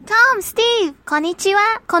スティーブ、こんにちは。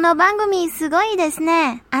この番組すごいです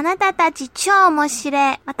ね。あなたたち超面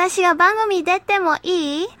白い。私が番組出ても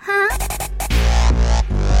いい？は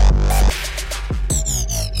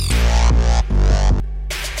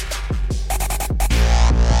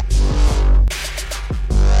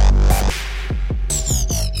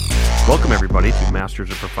？Welcome everybody to Masters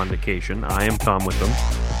of Profundication. I am Tom Witham.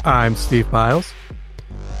 I'm Steve Biles.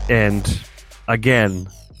 And again,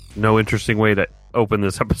 no interesting way to open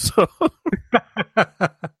this episode.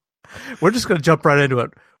 We're just going to jump right into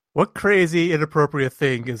it. What crazy, inappropriate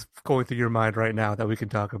thing is going through your mind right now that we can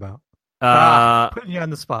talk about? Putting you on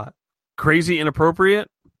the spot. Crazy, inappropriate?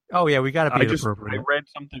 Oh, yeah, we got to be inappropriate. I read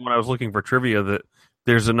something when I was looking for trivia that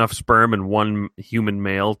there's enough sperm in one human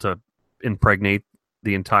male to impregnate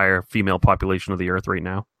the entire female population of the Earth right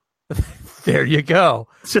now. There you go.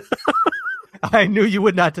 I knew you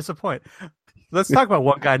would not disappoint. Let's talk about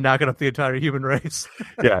one guy knocking up the entire human race.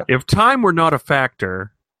 Yeah, if time were not a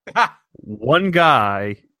factor, one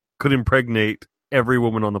guy could impregnate every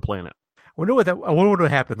woman on the planet. I wonder what would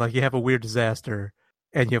happen. Like, you have a weird disaster,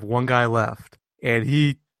 and you have one guy left,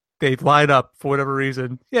 and they line up for whatever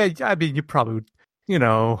reason. Yeah, I mean, you probably would,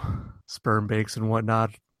 sperm banks and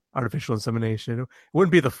whatnot, artificial insemination. It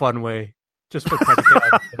wouldn't be the fun way. Just for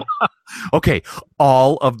Okay,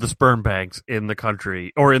 all of the sperm banks in the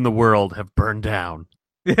country or in the world have burned down.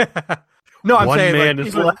 Yeah. No, I'm one saying man like,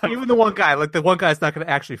 is left. Even the one guy, like the one guy's not going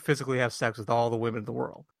to actually physically have sex with all the women in the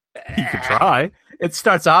world. He could try. It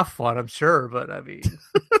starts off fun, I'm sure, but I mean,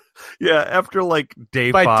 yeah. After like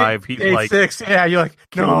day 5, he's day like 6. Yeah, you're like,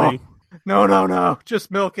 no,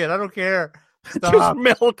 just milk it. I don't care. Stop. Just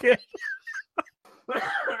milk it.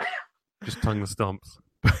 Just tongue the stumps.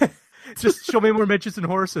 Just show me more midgets and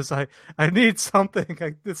horses. I need something.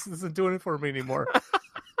 This isn't doing it for me anymore.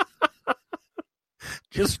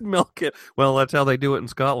 Just milk it. Well, that's how they do it in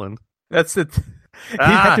Scotland. That's it. He'd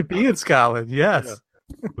have to be in Scotland. Yes.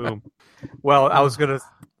 Yeah. Boom. Well,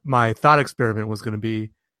 my thought experiment was going to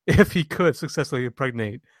be if he could successfully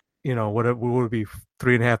impregnate, what would it be,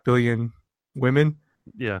 3.5 billion women?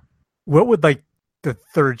 Yeah. What would like the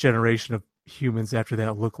third generation of humans after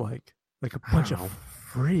that look like? Like a bunch of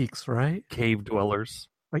freaks, right? Cave dwellers.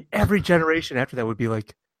 Like every generation after that would be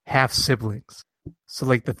like half siblings. So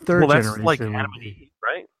like the third generation. Well, that's like Adam and Eve,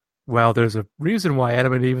 right? Well, there's a reason why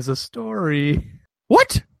Adam and Eve is a story.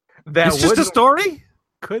 What? It's just a story?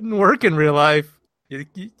 Couldn't work in real life.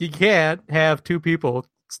 You can't have two people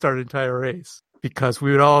start an entire race because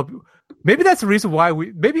we would all. Maybe that's the reason why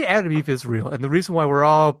maybe Adam and Eve is real, and the reason why we're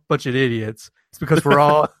all a bunch of idiots is because we're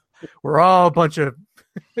all a bunch of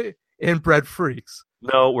inbred freaks.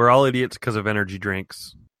 No, we're all idiots because of energy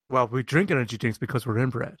drinks. Well, we drink energy drinks because we're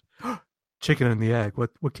inbred. Chicken and the egg.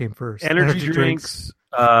 What came first? Energy drinks,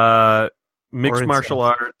 mixed martial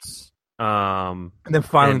arts, and then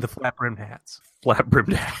finally the flat brimmed hats. Flat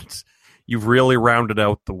brimmed hats. You've really rounded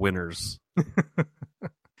out the winners.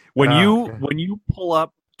 When you pull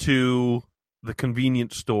up to the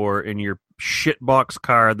convenience store in your shitbox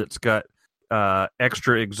car that's got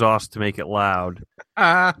extra exhaust to make it loud,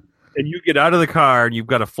 and you get out of the car and you've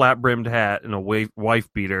got a flat brimmed hat and a wife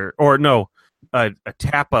beater, or no, a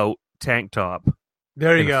tap out tank top.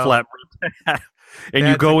 There you go. Flat brimmed hat, and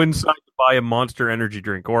you go inside to buy a Monster Energy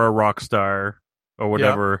drink or a Rockstar or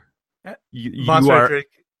whatever. Yep. You Monster drink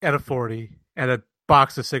and a 40 and a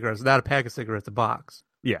box of cigarettes, not a pack of cigarettes, a box.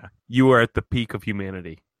 Yeah, you are at the peak of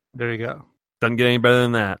humanity. There you go. Doesn't get any better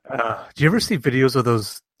than that. Do you ever see videos of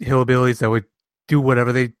those hillbillies that would do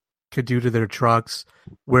whatever they could do to their trucks,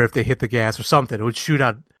 where if they hit the gas or something, it would shoot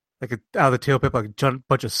out out of the tailpipe like a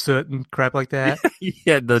bunch of soot and crap like that?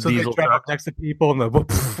 Yeah, the diesel they drive up next to people and they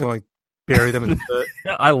like bury them in the soot.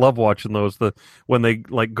 I love watching those. When they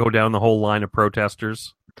like go down the whole line of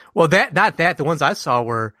protesters. Well, the ones I saw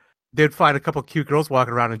were they'd find a couple cute girls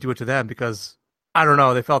walking around and do it to them because I don't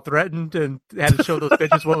know, they felt threatened and had to show those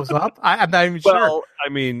bitches what was up. I'm not even sure. Well, I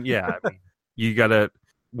mean, yeah,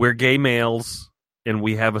 we're gay males and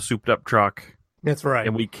we have a souped up truck. That's right.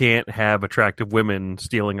 And we can't have attractive women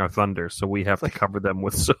stealing our thunder, so we have to cover them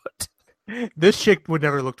with soot. This chick would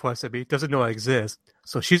never look twice at me, doesn't know I exist,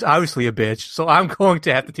 so she's obviously a bitch, so I'm going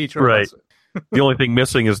to have to teach her a lesson. The only thing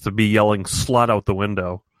missing is to be yelling slut out the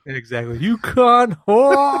window. Exactly. You cunt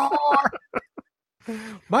whore!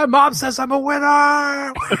 My mom says I'm a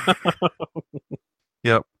winner!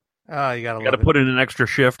 Yep. Oh, you gotta put in an extra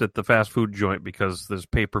shift at the fast food joint because there's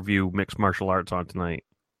pay-per-view mixed martial arts on tonight.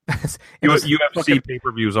 UFC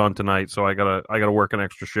pay-per-views on tonight, so I gotta work an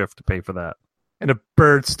extra shift to pay for that. And a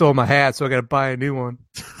bird stole my hat, so I gotta buy a new one.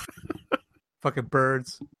 Fucking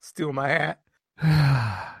birds steal my hat.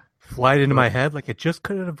 fly it into my head like I just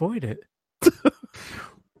couldn't avoid it.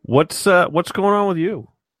 What's going on with you?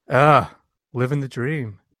 Living the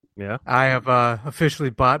dream. Yeah. I have officially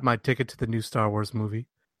bought my ticket to the new Star Wars movie.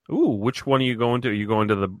 Ooh, which one are you going to? Are you going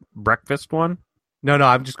to the breakfast one? No,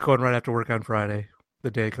 I'm just going right after work on Friday,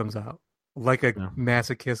 the day it comes out. Like a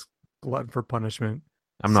masochist glutton for punishment.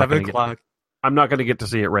 I'm not 7 o'clock. I'm not going to get to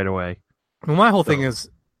see it right away. Well, my whole thing is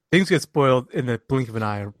things get spoiled in the blink of an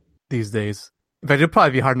eye these days. In fact, it'd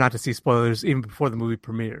probably be hard not to see spoilers even before the movie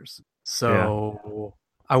premieres. So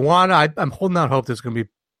I'm holding out hope there's going to be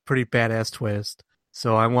a pretty badass twist.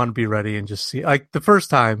 So I want to be ready and just see. Like the first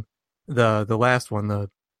time, the last one, the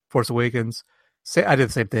Force Awakens, I did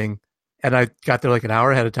the same thing. And I got there like an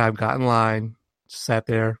hour ahead of time, got in line, just sat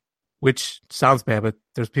there, which sounds bad, but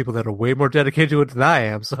there's people that are way more dedicated to it than I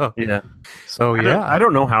am. So yeah. I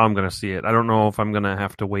don't know how I'm going to see it. I don't know if I'm going to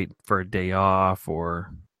have to wait for a day off,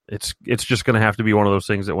 or it's just going to have to be one of those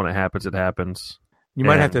things that when it happens, it happens. You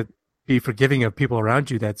might have to be forgiving of people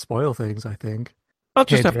around you that spoil things, I think. I'll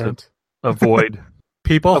just have to avoid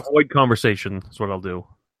people. Avoid conversation is what I'll do.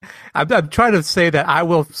 I'm trying to say that I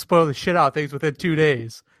will spoil the shit out of things within 2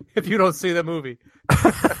 days if you don't see the movie.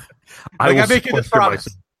 I'm making this promise.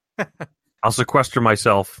 I'll sequester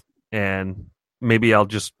myself, and maybe I'll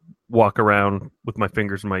just walk around with my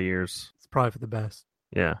fingers in my ears. It's probably for the best.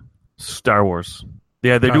 Yeah. Star Wars.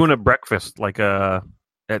 Yeah, they're doing a breakfast like at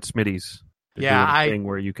Smitty's. They're doing a thing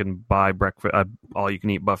where you can buy breakfast, all you can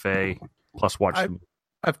eat buffet, plus watch them.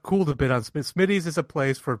 I've cooled a bit on Smitty's is a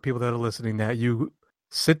place for people that are listening that you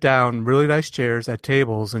sit down, really nice chairs at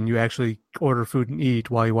tables, and you actually order food and eat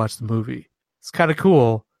while you watch the movie. It's kind of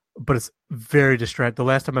cool, but it's very distracting. The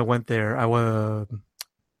last time I went there, I was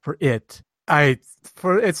it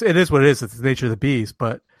is what it is. It's the nature of the beast.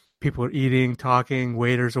 But people are eating, talking,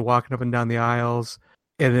 waiters are walking up and down the aisles,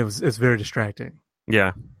 and it's very distracting.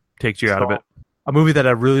 Yeah, takes you out of it. A movie that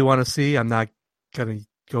I really want to see, I'm not gonna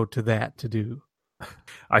go to that to do.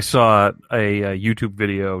 I saw a YouTube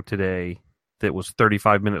video today that was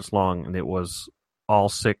 35 minutes long, and it was all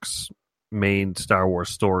 6 main Star Wars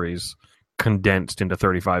stories condensed into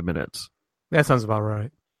 35 minutes. That sounds about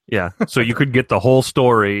right. Yeah, so you could get the whole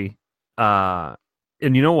story. And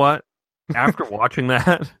you know what? After watching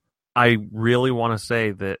that, I really want to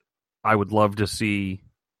say that I would love to see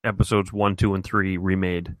episodes 1, 2, and 3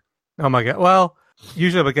 remade. Oh my god! Well,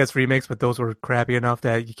 usually I'm against remakes, but those were crappy enough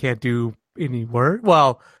that you can't do any worse.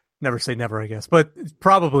 Well, never say never, I guess, but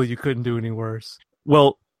probably you couldn't do any worse.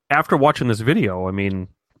 Well, after watching this video, I mean,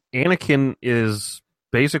 Anakin is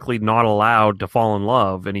basically not allowed to fall in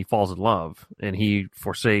love, and he falls in love, and he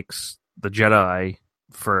forsakes the Jedi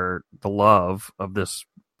for the love of this,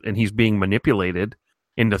 and he's being manipulated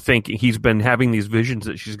into thinking he's been having these visions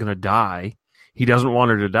that she's going to die. He doesn't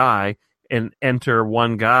want her to die, and enter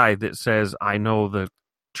one guy that says, I know the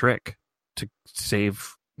trick to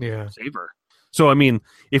save her. So, I mean,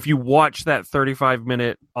 if you watch that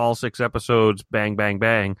 35-minute, all 6 episodes, bang, bang,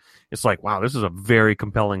 bang, it's like, wow, this is a very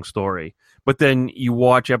compelling story. But then you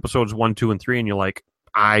watch episodes 1, 2, and 3, and you're like,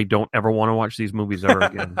 I don't ever want to watch these movies ever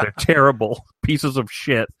again. They're terrible pieces of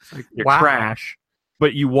shit. They're trash.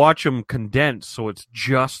 But you watch them condensed, so it's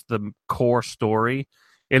just the core story.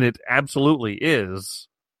 And it absolutely is,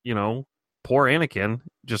 poor Anakin,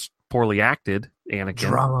 just poorly acted Anakin.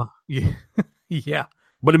 Drama. Yeah.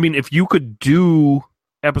 But I mean, if you could do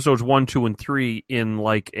episodes 1, 2, and 3 in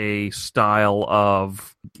like a style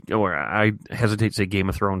of, or I hesitate to say Game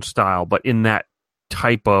of Thrones style, but in that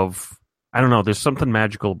type of, I don't know, there's something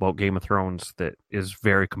magical about Game of Thrones that is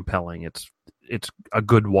very compelling. It's a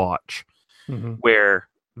good watch. Mm-hmm. Where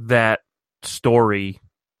that story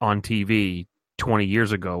on TV 20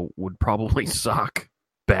 years ago would probably suck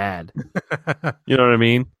bad. You know what I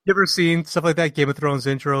mean? You ever seen stuff like that? Game of Thrones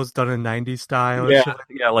intros done in 90s style?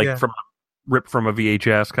 From ripped from a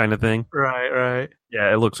VHS kind of thing. Right.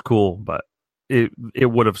 Yeah, it looks cool, but it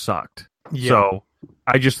would have sucked. Yeah. So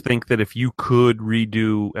I just think that if you could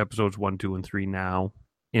redo episodes 1, 2, and 3 now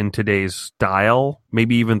in today's style,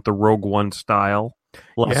 maybe even the Rogue One style,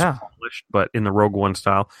 less polished, but in the Rogue One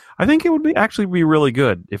style, I think it would actually be really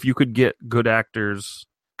good if you could get good actors,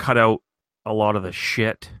 cut out a lot of the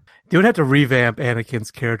shit. They would have to revamp Anakin's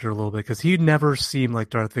character a little bit because he never seemed like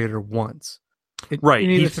Darth Vader once. Right.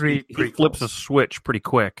 He flips a switch pretty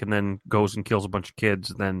quick and then goes and kills a bunch of kids.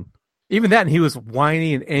 And then even that, he was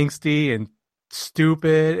whiny and angsty and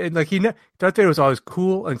stupid. And like Darth Vader was always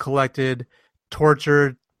cool and collected,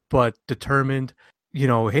 tortured but determined.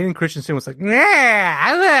 Hayden Christensen was like,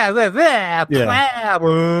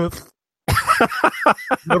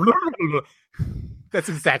 That's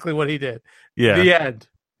exactly what he did. Yeah. The end.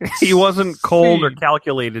 He wasn't cold or scene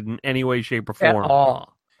calculated in any way, shape, or at form.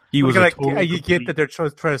 all. He was Like, a total you get that they're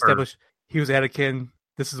trying to establish he was Anakin.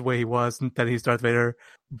 This is the way he was, and then he's Darth Vader.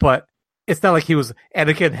 But it's not like he was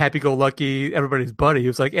Anakin, happy-go-lucky, everybody's buddy. He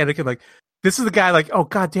was like Anakin, like this is the guy. Like, oh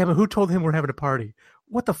god damn it, who told him we're having a party?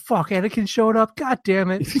 What the fuck? Anakin showed up. God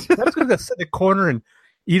damn it! I was gonna sit in the corner and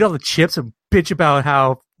eat all the chips and bitch about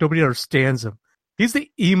how nobody understands him. He's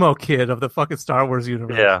the emo kid of the fucking Star Wars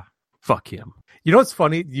universe. Yeah, fuck him. You know what's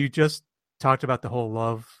funny? You just talked about the whole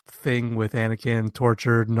love thing with Anakin,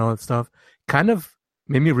 tortured and all that stuff. Kind of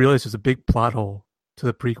made me realize there's a big plot hole to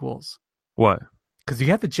the prequels. What? Because you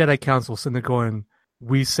have the Jedi Council sitting there going,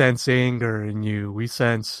 we sense anger in you. We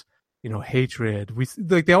sense, hatred.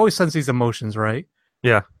 They always sense these emotions, right?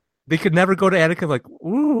 Yeah. They could never go to Anakin like,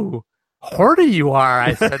 ooh, horny you are,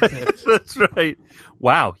 I sense it. That's right.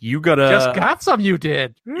 Wow, you got Just got some, you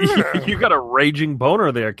did. you got a raging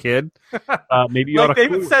boner there, kid. Maybe you ought to they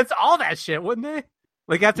would sense all that shit, wouldn't they?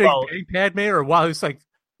 Like after he banged Padme, or while he's like,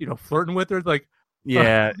 flirting with her, like,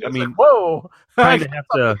 yeah. I mean, like, whoa, kind of have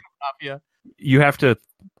to. You have to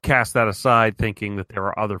cast that aside, thinking that there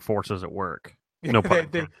are other forces at work. No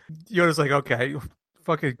problem. Yoda's like, okay,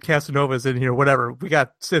 fucking Casanova's in here, whatever. We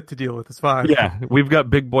got Sith to deal with. It's fine. Yeah, we've got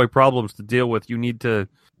big boy problems to deal with. You need to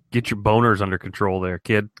get your boners under control there,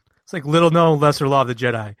 kid. It's like little known, lesser law of the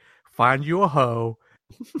Jedi. Find you a hoe,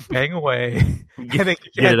 bang away, get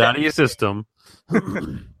it out of your system.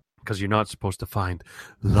 Because you're not supposed to find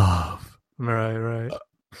love. Right.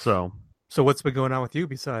 So what's been going on with you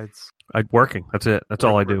besides working? That's it. That's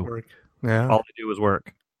all I do. Work. Yeah. All I do is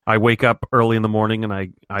work. I wake up early in the morning and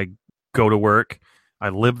I go to work. I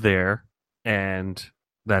live there, and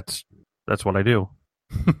that's what I do.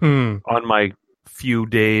 On my few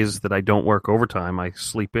days that I don't work overtime, I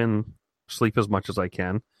sleep as much as I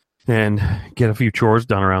can, and get a few chores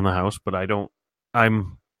done around the house. But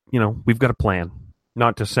we've got a plan.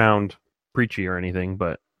 Not to sound preachy or anything,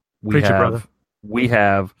 but we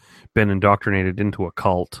have been indoctrinated into a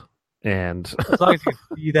cult, and as long as you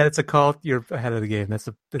see that it's a cult, you're ahead of the game.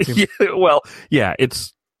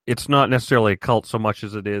 It's not necessarily a cult so much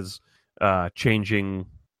as it is changing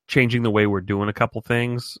the way we're doing a couple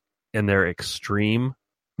things, and they're extreme.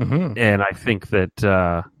 Mm-hmm. And I think that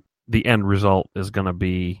the end result is going to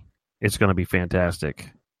be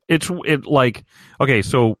fantastic. Okay,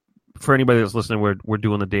 so for anybody that's listening, we're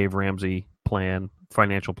doing the Dave Ramsey plan,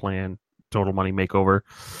 financial plan, total money makeover.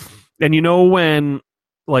 And when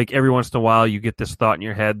like every once in a while you get this thought in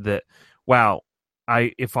your head that, wow,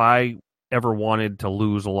 if I ever wanted to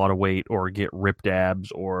lose a lot of weight or get ripped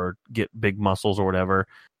abs or get big muscles or whatever,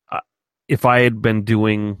 if I had been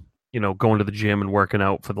doing, going to the gym and working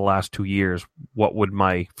out for the last 2 years, what would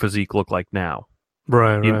my physique look like now?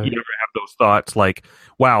 Right. You ever have those thoughts like,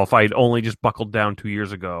 wow, if I'd only just buckled down 2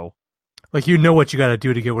 years ago. Like, what you got to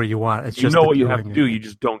do to get where you want. It's just what you have to do. You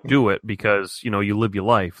just don't do it because, you live your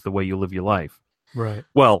life the way you live your life. Right.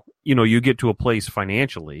 Well, you get to a place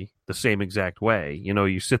financially the same exact way.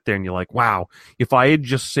 You sit there and you're like, wow, if I had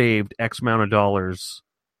just saved X amount of dollars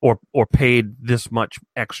or paid this much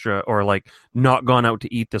extra, or like not gone out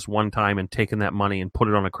to eat this one time and taken that money and put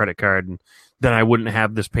it on a credit card, and then I wouldn't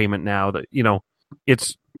have this payment now. That,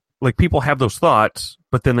 it's like people have those thoughts,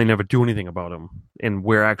 but then they never do anything about them. And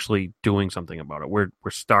we're actually doing something about it. We're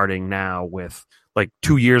starting now with like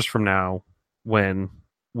 2 years from now, when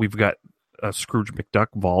we've got a Scrooge McDuck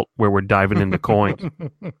vault where we're diving into coins.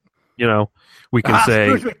 We can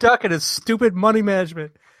say Scrooge McDuck and his stupid money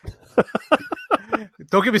management.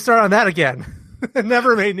 Don't get me started on that again. It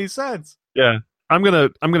never made any sense. Yeah, I'm gonna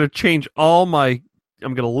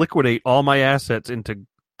liquidate all my assets into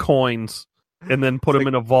coins and then put them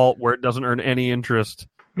in a vault where it doesn't earn any interest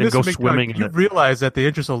and Mr. go McDuck, swimming in you it. realize that the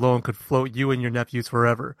interest alone could float you and your nephews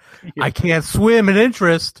forever. Yeah. I can't swim in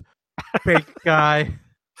interest, fake guy.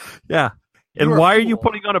 Yeah. And why are you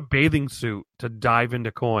putting on a bathing suit to dive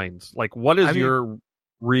into coins? Like, what is your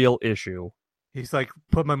real issue? He's like,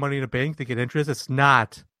 put my money in a bank to get interest. It's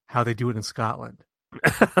not how they do it in Scotland.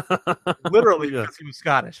 Literally, because he was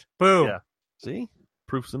Scottish. Boom. Yeah. See?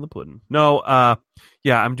 Proof's in the pudding. No,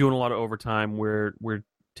 I'm doing a lot of overtime. We're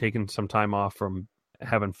taking some time off from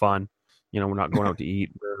having fun. We're not going out to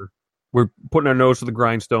eat. We're putting our nose to the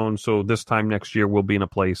grindstone. So this time next year, we'll be in a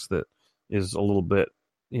place that is a little bit,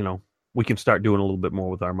 we can start doing a little bit more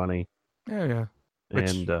with our money. Yeah.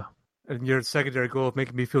 And your secondary goal of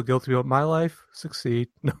making me feel guilty about my life, succeed.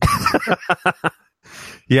 No.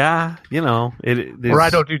 Yeah, or I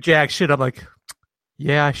don't do jack shit. I'm like,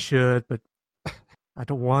 yeah, I should, but I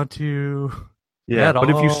don't want to. Yeah, but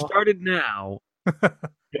if you started now,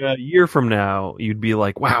 a year from now, you'd be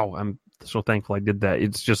like, wow, I'm so thankful I did that.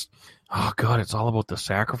 It's just, oh God, it's all about the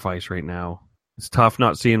sacrifice right now. It's tough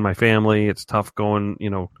not seeing my family. It's tough going,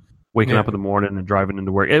 waking up in the morning and driving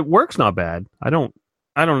into work. Work's not bad. I don't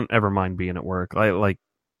ever mind being at work. I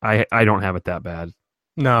don't have it that bad.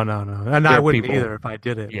 No. And I wouldn't either if I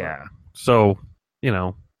did it. Yeah. So,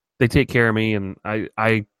 they take care of me, and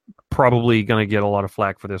I probably going to get a lot of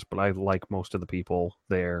flack for this, but I like most of the people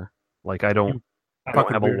there. Like, I don't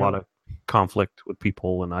have a lot of conflict with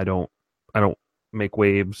people, and I don't make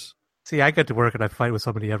waves. See, I get to work and I fight with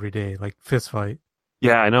somebody every day, like fist fight.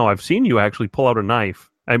 Yeah, I know. I've seen you actually pull out a knife.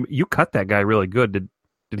 You cut that guy really good.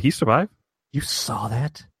 Did he survive? You saw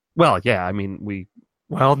that? Well, yeah. I mean,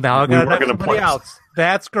 Well, now I got to knife somebody else.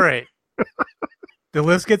 That's great. The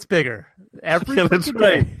list gets bigger every that's day.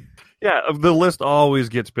 right. Yeah, the list always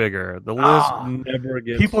gets bigger. The list never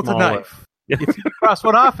gets people smaller. to knife. If you cross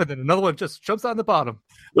one off and then another one just jumps on the bottom.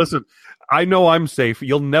 Listen, I know I'm safe.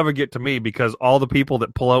 You'll never get to me because all the people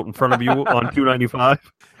that pull out in front of you on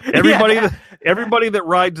 295, everybody that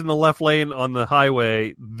rides in the left lane on the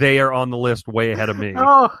highway, they are on the list way ahead of me.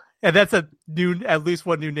 Oh, and that's at least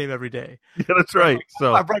one new name every day. Yeah, that's right.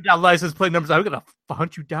 So I write down license plate numbers. I'm gonna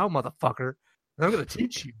hunt you down, motherfucker. And I'm gonna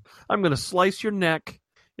teach you. I'm gonna slice your neck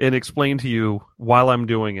and explain to you while I'm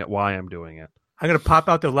doing it why I'm doing it. I'm gonna pop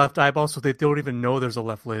out their left eyeball so they don't even know there's a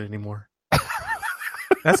left lane anymore.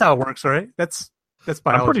 That's how it works, right? That's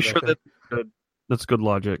biology. I'm pretty sure that's good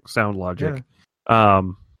logic, sound logic. Yeah.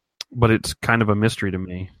 But it's kind of a mystery to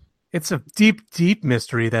me. It's a deep, deep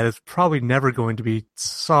mystery that is probably never going to be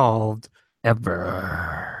solved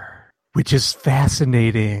ever, which is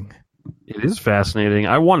fascinating. It is fascinating.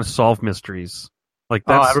 I want to solve mysteries. Like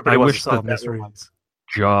that's everybody wants to solve mysteries.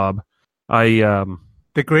 Job.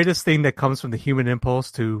 The greatest thing that comes from the human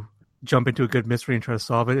impulse to jump into a good mystery and try to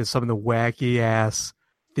solve it is some of the wacky ass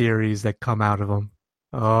theories that come out of them.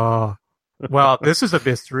 Oh, well, this is a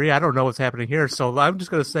mystery. I don't know what's happening here, so I'm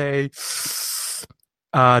just going to say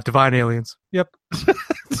divine aliens. Yep.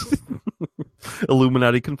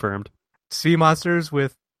 Illuminati confirmed. Sea monsters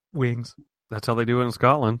with wings. That's how they do it in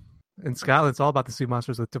Scotland. In Scotland, it's all about the sea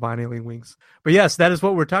monsters with divine alien wings. But yes, that is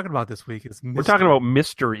what we're talking about this week. We're talking about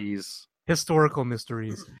mysteries. Historical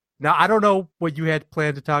mysteries. Now, I don't know what you had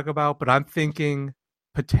planned to talk about, but I'm thinking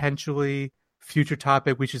potentially future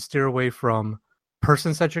topic, we should steer away from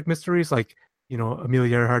person-centric mysteries, like,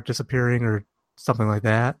 Amelia Earhart disappearing or something like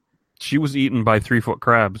that. She was eaten by 3-foot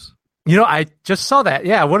crabs. I just saw that.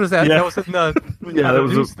 Yeah, what is that? Yeah. That was in the that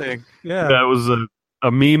was news thing. Yeah, that was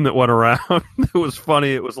a meme that went around. It was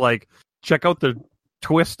funny. It was like, check out the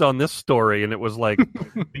twist on this story, and it was like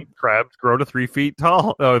crabs grow to 3 feet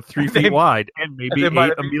tall, 3 feet wide, and maybe ate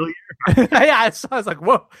Amelia. Yeah, I was like,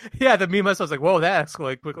 whoa. Yeah, the meme. I was like, whoa, that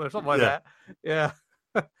escalated quickly or something like that. Yeah,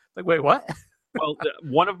 like, wait, what? Well,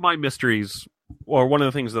 one of my mysteries, or one of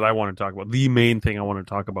the things that I want to talk about, the main thing I want to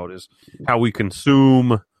talk about is how we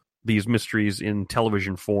consume these mysteries in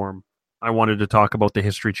television form. I wanted to talk about the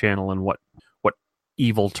History Channel and what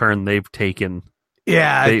evil turn they've taken.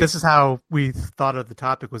 Yeah, this is how we thought of the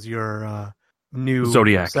topic, was your new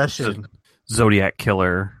Zodiac session. Zodiac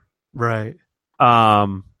killer. Right.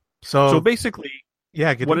 So basically,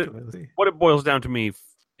 yeah, what it boils down to me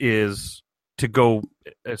is, to go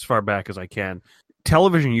as far back as I can,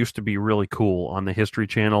 television used to be really cool on the History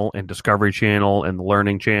Channel and Discovery Channel and the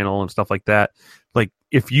Learning Channel and stuff like that. Like,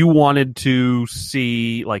 if you wanted to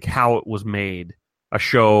see like how it was made, a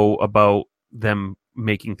show about them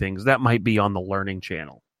making things, that might be on the Learning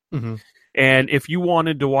Channel. Mm-hmm. And if you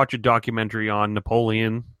wanted to watch a documentary on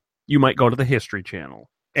Napoleon, you might go to the History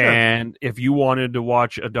Channel. Sure. And if you wanted to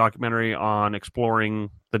watch a documentary on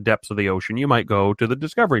exploring the depths of the ocean, you might go to the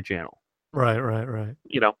Discovery Channel. Right.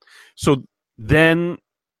 So then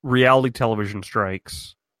reality television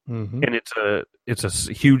strikes, mm-hmm. and it's a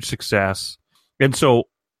huge success. And so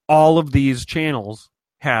all of these channels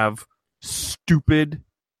have stupid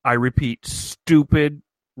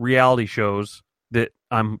reality shows that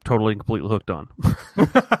I'm totally and completely hooked on.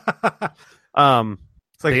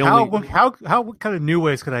 It's like, what kind of new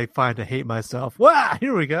ways can I find to hate myself? Wow,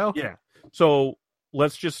 here we go. Yeah. So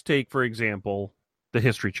let's just take, for example, the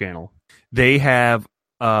History Channel. They have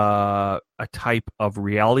a type of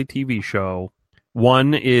reality TV show.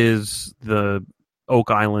 One is the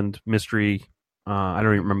Oak Island Mystery. I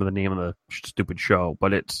don't even remember the name of the stupid show,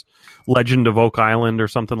 but it's Legend of Oak Island or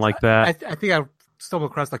something like that. I think I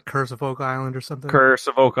stumbled across like Curse of Oak Island or something. Curse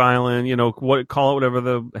of Oak Island, call it whatever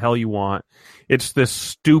the hell you want. It's this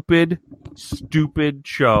stupid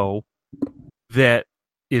show that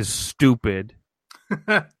is stupid.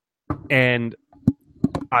 And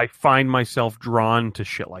I find myself drawn to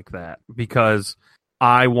shit like that because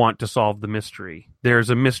I want to solve the mystery. There's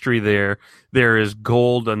a mystery there. There is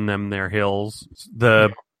gold on them there hills.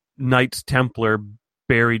 The Knights Templar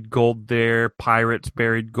buried gold there. Pirates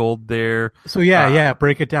buried gold there. So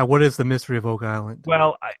break it down. What is the mystery of Oak Island?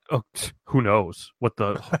 Well, who knows what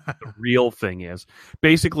the real thing is.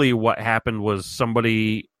 Basically, what happened was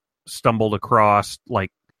somebody stumbled across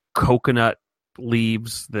like coconut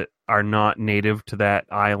leaves that are not native to that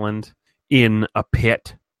island in a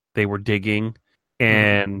pit they were digging.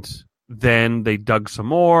 And then they dug some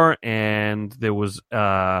more, and there was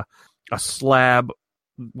a slab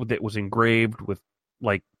that was engraved with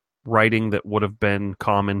like writing that would have been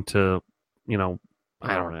common to,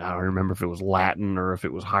 I don't remember if it was Latin or if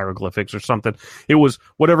it was hieroglyphics or something. It was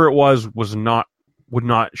whatever it was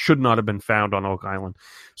should not have been found on Oak Island.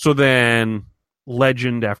 So then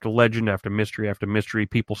legend after legend after mystery,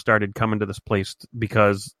 people started coming to this place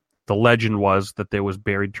because the legend was that there was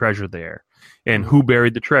buried treasure there. And who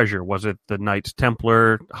buried the treasure? Was it the Knights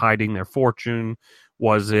Templar hiding their fortune?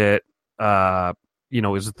 Was it,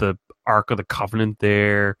 is it the Ark of the Covenant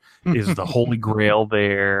there? Is the Holy Grail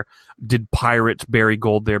there? Did pirates bury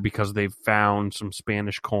gold there because they've found some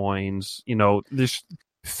Spanish coins? This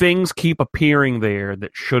things keep appearing there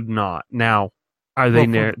that should not. Now, are they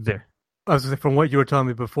there? I was gonna say, from what you were telling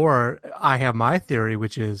me before, I have my theory,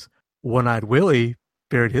 which is One-Eyed Willie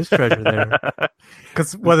buried his treasure there.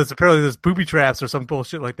 Because apparently there's booby traps or some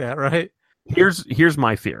bullshit like that, right? Here's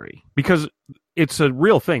my theory, because it's a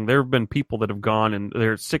real thing. There have been people that have gone, and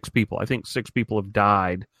there's 6 people. I think 6 people have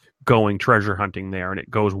died going treasure hunting there, and it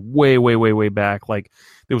goes way, way, way, way back. Like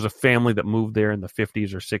there was a family that moved there in the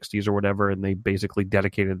 50s or 60s or whatever, and they basically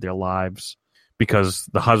dedicated their lives because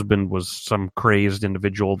the husband was some crazed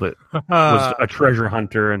individual that was a treasure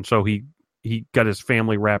hunter, and so he got his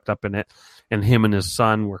family wrapped up in it, and him and his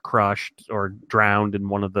son were crushed or drowned in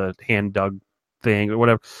one of the hand dug things or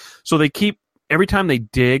whatever. So they keep, every time they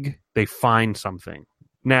dig, they find something.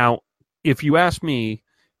 Now, if you ask me,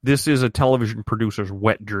 this is a television producer's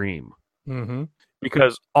wet dream. Mm-hmm.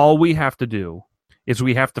 Because all we have to do is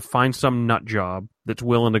we have to find some nut job that's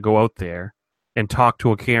willing to go out there and talk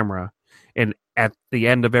to a camera, and at the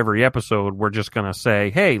end of every episode, we're just going to say,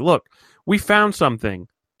 hey, look, we found something.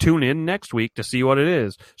 Tune in next week to see what it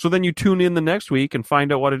is. So then you tune in the next week and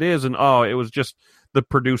find out what it is, and it was just the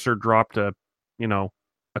producer dropped a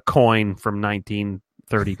coin from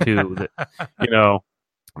 1932 that,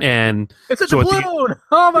 and it's a doubloon.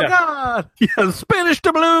 Oh my god! Yeah, Spanish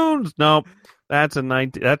doubloons. No, that's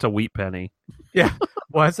a wheat penny. Yeah.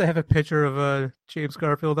 Why does it have a picture of James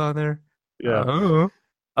Garfield on there? Yeah.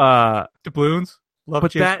 Doubloons. Love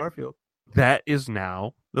James Garfield. That is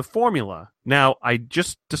now the formula. Now, I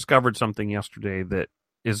just discovered something yesterday that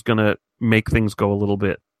is going to make things go a little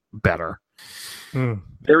bit better.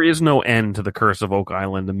 There is no end to the Curse of Oak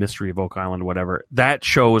Island, the Mystery of Oak Island, whatever. That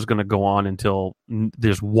show is going to go on until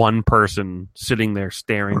there's one person sitting there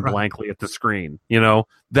staring blankly at the screen.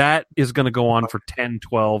 That is going to go on for 10,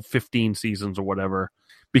 12, 15 seasons or whatever,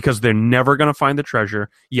 because they're never going to find the treasure,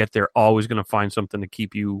 yet they're always going to find something to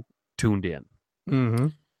keep you tuned in. Mm-hmm.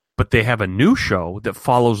 But they have a new show that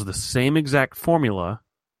follows the same exact formula,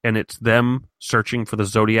 and it's them searching for the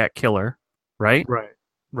Zodiac Killer, right?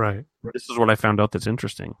 Right. This is what I found out that's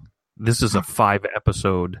interesting. This is a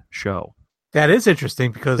 5-episode show. That is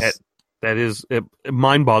interesting because that is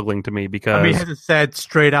mind-boggling to me because it hasn't said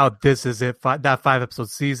straight out this is it, not 5-episode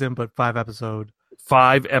season, but 5-episode.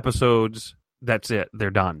 5 episodes. That's it. They're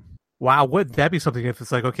done. Wow, wouldn't that be something if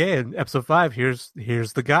it's like, okay, in episode 5, here's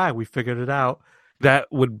the guy, we figured it out. That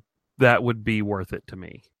would be worth it to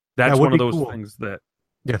me. That's one of those things that.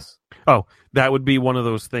 Yes. Oh, that would be one of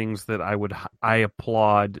those things that I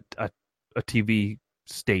applaud a TV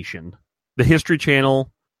station. The History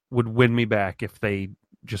Channel would win me back if they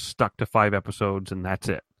just stuck to 5 episodes and that's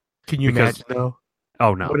it. Can you imagine though?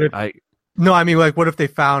 Oh no. What if they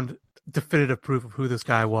found definitive proof of who this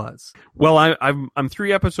guy was? Well, I'm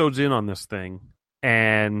 3 episodes in on this thing,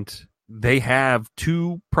 and they have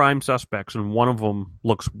 2 prime suspects, and one of them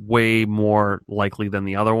looks way more likely than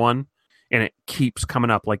the other one. And it keeps coming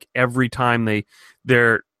up. Like every time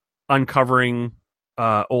they're uncovering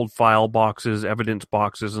old file boxes, evidence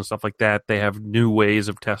boxes, and stuff like that. They have new ways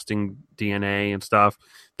of testing DNA and stuff.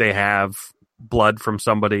 They have blood from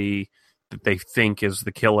somebody that they think is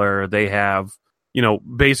the killer. They have,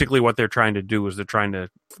 basically what they're trying to do is they're trying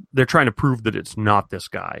to prove that it's not this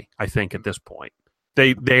guy. I think at this point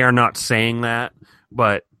they are not saying that,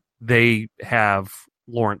 but they have.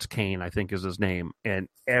 Lawrence Kane, I think is his name, and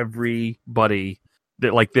everybody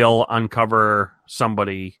that they'll uncover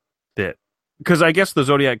somebody that, because I guess the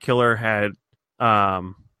Zodiac Killer had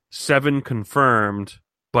 7 confirmed,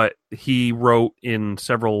 but he wrote in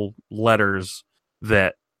several letters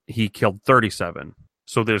that he killed 37.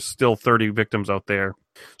 So there's still 30 victims out there.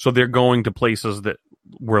 So they're going to places that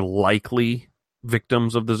were likely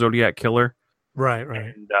victims of the Zodiac Killer.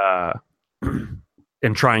 Right.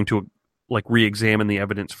 And trying to like re-examine the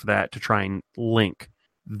evidence for that to try and link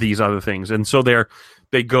these other things. And so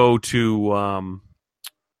they go to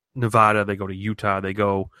Nevada, they go to Utah, they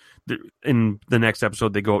go in the next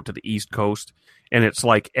episode, they go out to the East Coast, and it's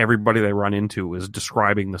like everybody they run into is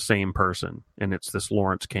describing the same person, and it's this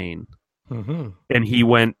Lawrence Kane. Mm-hmm. And he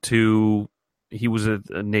was at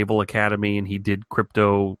a Naval Academy, and he did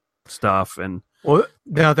crypto stuff. And well,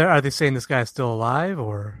 now are they saying this guy's still alive,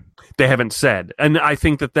 or they haven't said? And I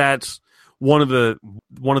think that's one of the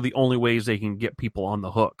only ways they can get people on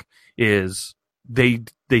the hook is they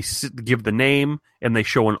give the name and they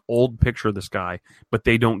show an old picture of this guy, but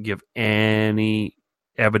they don't give any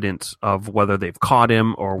evidence of whether they've caught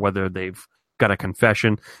him or whether they've got a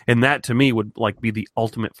confession. And that to me would like be the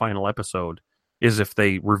ultimate final episode, is if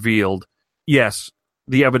they revealed, yes,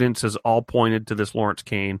 the evidence is all pointed to this Lawrence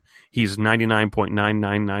Kane. He's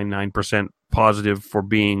 99.9999% positive for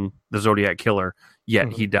being the Zodiac Killer,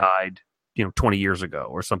 yet he died 20 years ago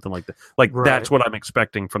or something like that. Like, right. That's what I'm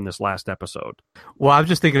expecting from this last episode. Well, I'm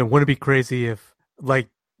just thinking, wouldn't it be crazy if, like,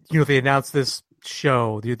 they announced this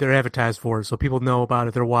show, they're advertised for it, so people know about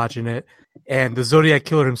it, they're watching it, and the Zodiac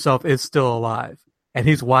Killer himself is still alive, and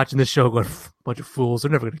he's watching the show going, bunch of fools, they're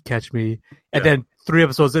never going to catch me. And then 3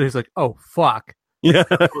 episodes in, he's like, oh, fuck. Yeah.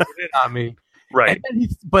 On me. Right.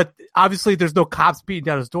 But obviously there's no cops beating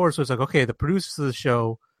down his door, so it's like, okay, the producers of the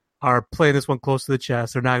show are playing this one close to the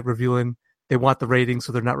chest. They're not revealing, they want the ratings,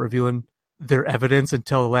 so they're not revealing their evidence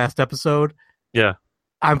until the last episode. Yeah.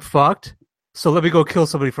 I'm fucked, so let me go kill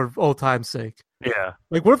somebody for old time's sake. Yeah.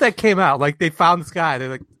 Like, what if that came out? Like, they found this guy. They're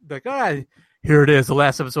like, all right, here it is. The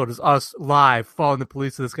last episode is us live following the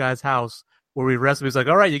police to this guy's house where we arrest him. He's like,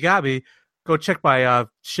 all right, you got me. Go check my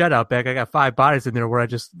shed out back. I got 5 bodies in there where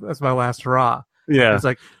that's my last hurrah. Yeah. It's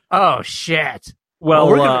like, oh, shit. Well,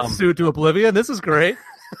 we're going to sue to oblivion. This is great.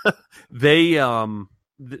 They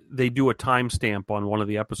do a timestamp on one of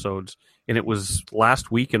the episodes, and it was last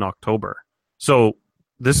week in October. So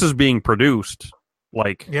this is being produced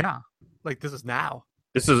like... Yeah. Like, this is now.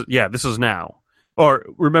 This is now. Or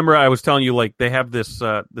remember I was telling you, like, they have this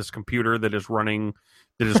computer that is running...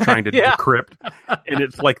 that is trying to decrypt, and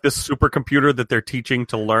it's like this supercomputer that they're teaching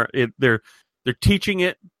to learn. They're teaching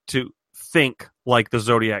it to think like the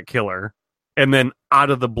Zodiac Killer, and then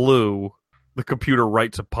out of the blue, the computer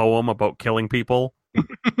writes a poem about killing people,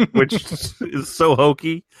 which is so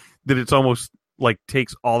hokey that it's almost like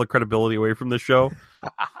takes all the credibility away from the show.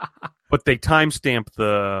 But they timestamp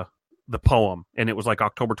the poem, and it was like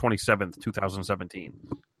October 27th, 2017.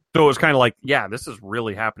 So it was kind of like, yeah, this is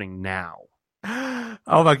really happening now.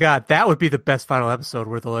 Oh my god, that would be the best final episode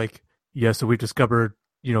where they're like, yeah, so we discovered,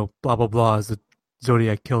 blah blah blah is the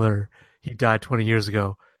Zodiac Killer. He died 20 years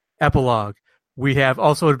ago. Epilogue. We have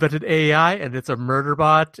also invented AI, and it's a murder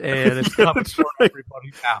bot, and it's coming for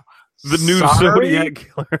everybody now. The new Zodiac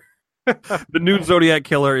Killer. The new Zodiac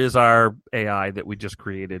Killer is our AI that we just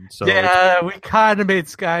created. So yeah, we kind of made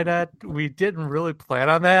Skynet. We didn't really plan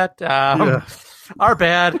on that. Our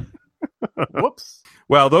bad. Whoops.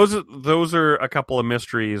 Well, those are a couple of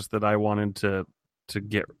mysteries that I wanted to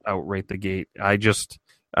get out right the gate. I just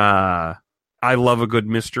I love a good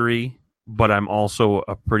mystery, but I'm also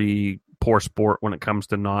a pretty poor sport when it comes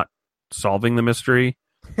to not solving the mystery.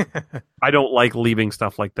 I don't like leaving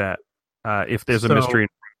stuff like that. If there's a mystery in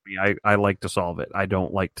front of me, I like to solve it. I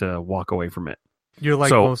don't like to walk away from it. You're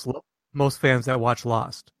like most fans that watch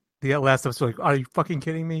Lost. The last episode, like, are you fucking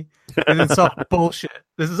kidding me? It's all bullshit.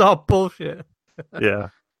 This is all bullshit. Yeah.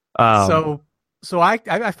 So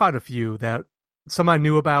I found a few that some I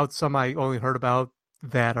knew about, some I only heard about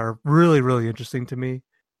that are really, really interesting to me.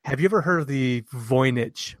 Have you ever heard of the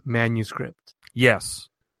Voynich manuscript? Yes.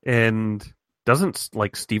 And doesn't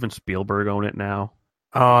like Steven Spielberg own it now?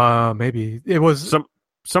 Maybe. It was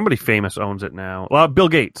somebody famous owns it now. Well, Bill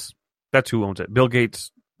Gates. That's who owns it. Bill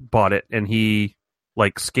Gates bought it, and he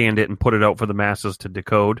like scanned it and put it out for the masses to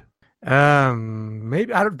decode.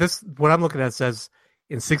 Maybe what I'm looking at says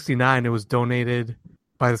in '69 it was donated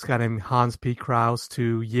by this guy named Hans P. Krauss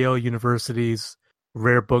to Yale University's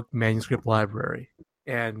Rare Book Manuscript Library,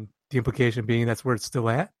 and the implication being that's where it's still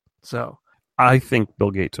at. So I think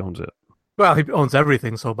Bill Gates owns it. Well, he owns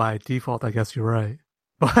everything, so by default, I guess you're right.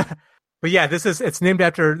 But yeah, it's named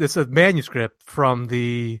after this is a manuscript from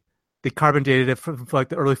the carbon dated it from like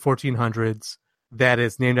the early 1400s that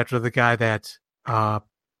is named after the guy that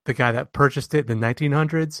the guy that purchased it in the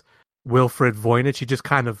 1900s, Wilfred Voynich. He just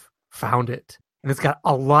kind of found it, and it's got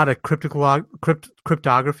a lot of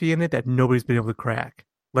cryptography in it that nobody's been able to crack.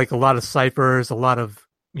 Like a lot of ciphers, a lot of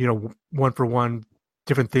one for one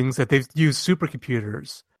different things that they've used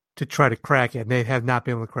supercomputers to try to crack it, and they have not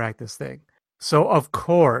been able to crack this thing. So of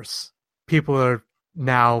course, people are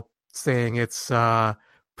now saying it's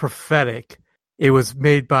prophetic. It was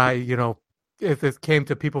made by if it came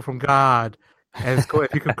to people from God, and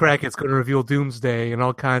if you could crack it, it's going to reveal doomsday and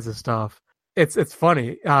all kinds of stuff. It's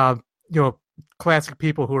funny. Classic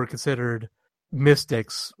people who are considered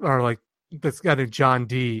mystics are like this guy named John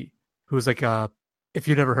Dee, who's like if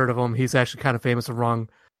you've never heard of him, he's actually kind of famous among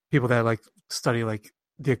people that like study like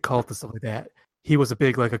the occult and stuff like that. He was a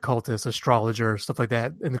big like occultist, astrologer, stuff like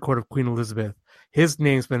that in the court of Queen Elizabeth. His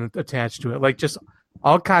name's been attached to it, like just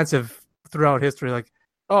all kinds of throughout history. Like,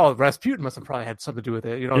 oh, Rasputin must have probably had something to do with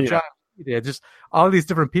it. John did. Just all these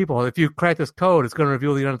different people. If you crack this code, it's going to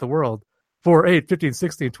reveal the end of the world. 4, 8, 15,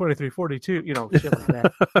 16, 23, 42. Shit like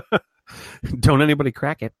that. Don't anybody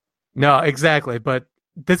crack it? No, exactly. But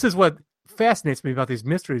this is what fascinates me about these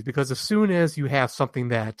mysteries, because as soon as you have something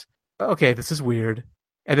that, okay, this is weird,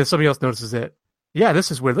 and then somebody else notices it, yeah,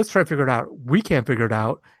 this is weird, let's try to figure it out. We can't figure it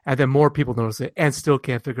out, and then more people notice it and still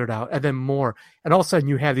can't figure it out, and then more. And all of a sudden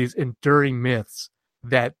you have these enduring myths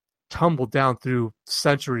that tumble down through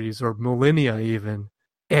centuries or millennia even,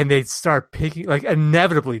 and they start picking, like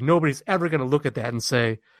inevitably, nobody's ever going to look at that and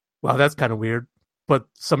say, wow, that's kind of weird. But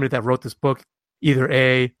somebody that wrote this book, either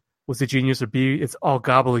A, was a genius, or B, it's all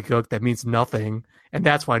gobbledygook that means nothing, and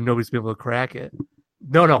that's why nobody's been able to crack it.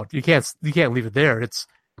 No, you can't leave it there.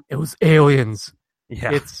 It was aliens.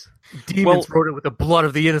 Yeah. It's demons wrote it with the blood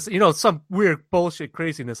of the innocent. Some weird bullshit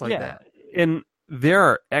craziness like that. And there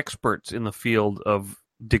are experts in the field of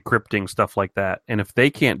decrypting stuff like that, and if they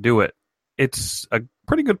can't do it, it's a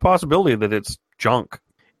pretty good possibility that it's junk.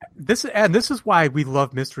 This is why we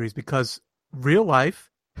love mysteries, because real life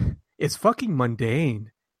is fucking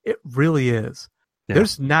mundane. It really is. Yeah.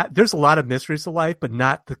 There's a lot of mysteries to life, but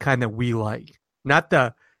not the kind that we like. Not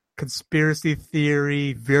the conspiracy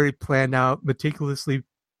theory, very planned out, meticulously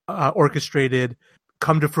orchestrated,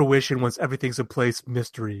 come to fruition once everything's in place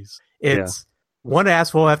mysteries. It's one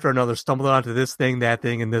asshole after another stumbled onto this thing, that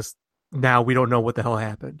thing, and this. Now we don't know what the hell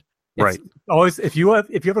happened. It's always, if you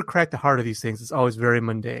ever crack the heart of these things, it's always very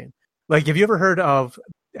mundane. Like, have you ever heard of?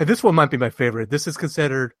 And this one might be my favorite. This is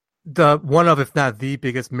considered one of, if not the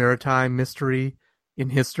biggest maritime mystery in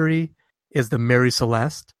history, is the Mary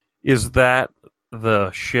Celeste. Is that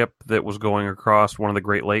the ship that was going across one of the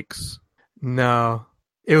Great Lakes? No,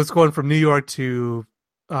 it was going from New York to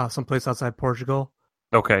someplace outside Portugal.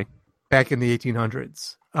 Okay. Back in the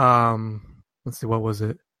 1800s. Let's see, what was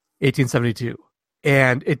it? 1872.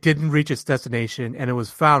 And it didn't reach its destination, and it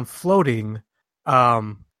was found floating,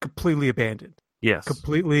 completely abandoned. Yes.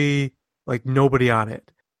 Completely, like, nobody on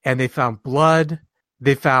it. And they found blood.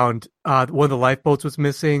 They found one of the lifeboats was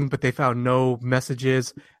missing, but they found no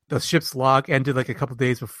messages. The ship's log ended like a couple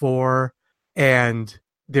days before, and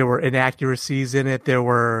there were inaccuracies in it. There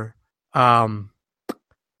were, and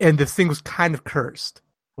this thing was kind of cursed.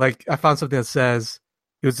 Like, I found something that says,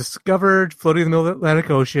 it was discovered floating in the middle of the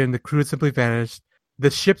Atlantic Ocean. The crew had simply vanished. The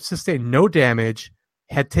ship sustained no damage,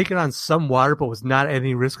 had taken on some water, but was not at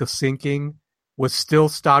any risk of sinking, was still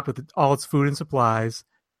stocked with all its food and supplies.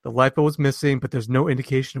 The lifeboat was missing, but there's no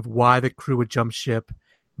indication of why the crew would jump ship.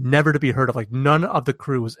 Never to be heard of. Like, none of the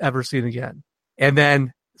crew was ever seen again. And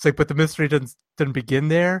then it's like, but the mystery didn't begin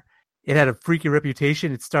there. It had a freaky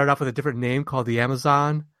reputation. It started off with a different name called the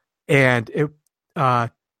Amazon, and it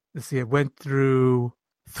it went through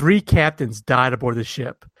 3 captains died aboard the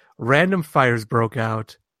ship. Random fires broke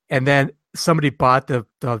out, and then somebody bought the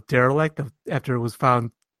derelict after it was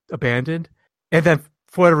found abandoned, and then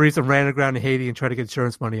for whatever reason ran aground in Haiti and tried to get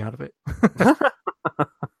insurance money out of it.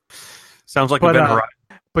 Sounds like a bit right.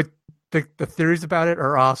 But the theories about it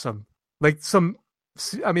are awesome. Like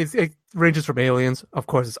it ranges from aliens, of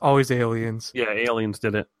course, it's always aliens. Yeah, aliens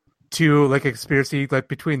did it. To like a conspiracy, like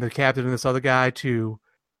between the captain and this other guy to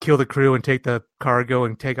kill the crew and take the cargo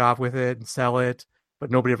and take off with it and sell it. But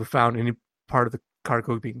nobody ever found any part of the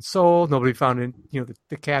cargo being sold. Nobody found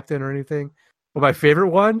the captain or anything. But my favorite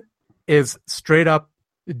one is straight up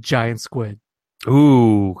giant squid.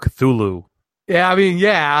 Ooh, Cthulhu. Yeah, I mean,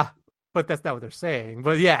 yeah, but that's not what they're saying.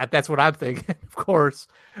 But yeah, that's what I'm thinking, of course.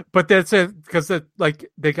 But that's it, because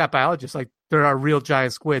they got biologists. Like, there are real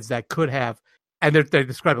giant squids that could have, and they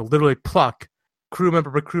describe it, literally pluck crew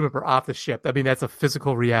member off the ship. I mean, that's a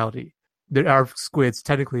physical reality. There are squids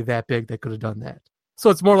technically that big that could have done that. So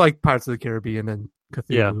it's more like Pirates of the Caribbean than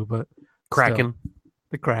Cthulhu, but Kraken.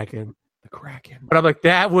 The Kraken. The Kraken. But I'm like,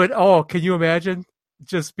 that would. Oh, can you imagine?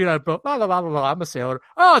 Just being on a boat. Blah, blah, blah, blah, blah, I'm a sailor.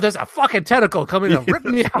 Oh, there's a fucking tentacle coming and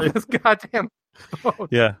ripping me out of this goddamn boat.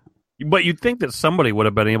 Yeah. But you'd think that somebody would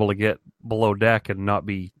have been able to get below deck and not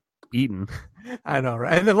be eaten. I know,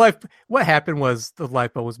 right? And what happened was the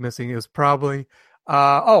lifeboat was missing. It was probably,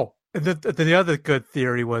 the other good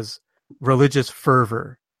theory was religious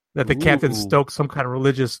fervor, that the captain stoked some kind of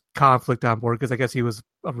religious conflict on board because I guess he was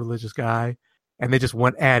a religious guy, and they just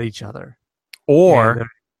went at each other. Or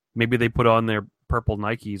maybe they put on their purple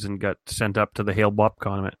Nikes and got sent up to the Hale Bopp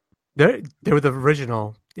Comet. They were the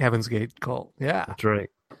original Heaven's Gate cult. Yeah, That's right.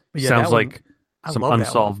 But yeah, Sounds that one, like I some love that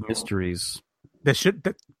unsolved one. mysteries.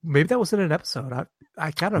 Maybe that was in an episode.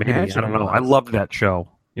 I kind of Maybe. imagine. I don't know. I loved that show.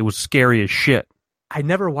 It was scary as shit. I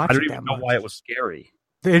never watched I don't it even that know much. why it was scary.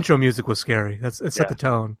 The intro music was scary. It set the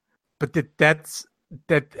tone. But that's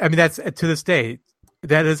to this day,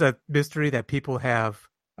 that is a mystery that people have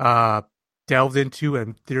delved into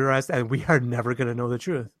and theorized, and we are never going to know the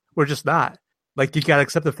truth. We're just not. Like, you got to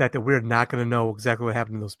accept the fact that we're not going to know exactly what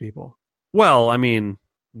happened to those people. Well, I mean,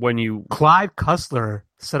 when you... Clive Cussler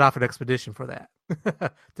set off an expedition for that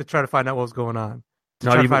to try to find out what was going on.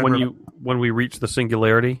 Not even when we reach the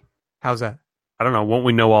singularity? How's that? I don't know. Won't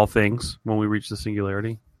we know all things when we reach the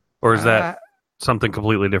singularity? Or is that something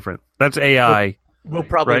completely different? That's AI. We'll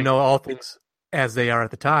probably right? know all things as they are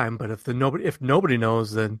at the time, but if nobody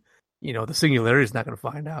knows, then the singularity is not going to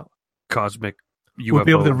find out. Cosmic UFO. We'll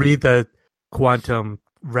be able to read the quantum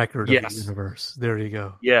record of Yes. the universe. There you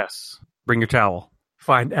go. Yes. Bring your towel.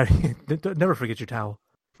 Never forget your towel.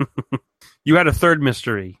 You had a third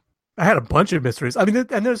mystery. I had a bunch of mysteries. I mean,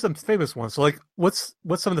 and there's some famous ones. So, like, what's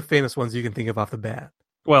some of the famous ones you can think of off the bat?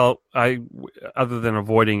 Well, other than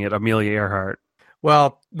avoiding it, Amelia Earhart.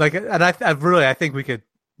 Well, like, and I think we could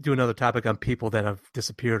do another topic on people that have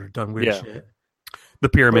disappeared or done weird shit. The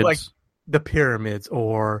pyramids. But, like, the pyramids,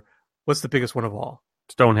 or what's the biggest one of all?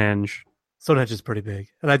 Stonehenge. Stonehenge is pretty big,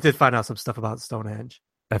 and I did find out some stuff about Stonehenge.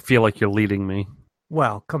 I feel like you're leading me.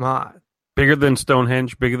 Well, come on. Bigger than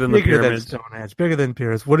Stonehenge, bigger than the pyramids. Bigger than Stonehenge, bigger than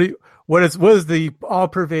pyramids. What is the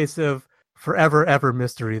all-pervasive, forever, ever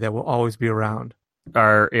mystery that will always be around?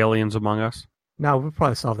 Are aliens among us? No, we'll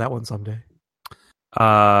probably solve that one someday.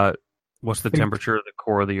 What's the temperature of the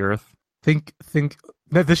core of the Earth? Think.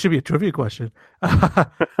 This should be a trivia question.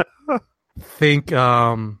 Think.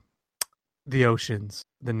 The oceans.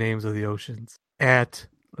 The names of the oceans.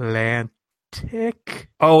 Atlantic.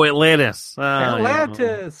 Oh, Atlantis.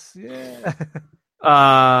 Atlantis. Yeah.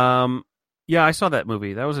 Yeah, I saw that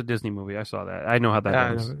movie. That was a Disney movie. I saw that. I know how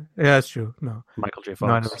that ends. Yeah, that's true. No, Michael J. Fox.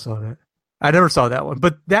 No, I never saw that. I never saw that one.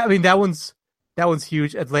 But that one's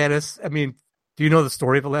huge. Atlantis. I mean, do you know the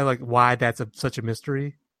story of Atlantis? Like, why that's such a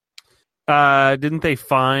mystery? Didn't they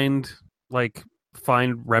find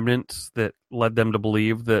remnants that led them to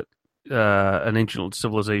believe that an ancient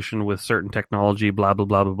civilization with certain technology, blah blah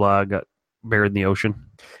blah blah blah, got buried in the ocean?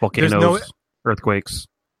 Volcanoes, earthquakes.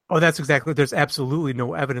 Oh, that's exactly. There's absolutely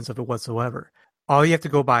no evidence of it whatsoever. All you have to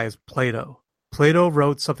go by is Plato. Plato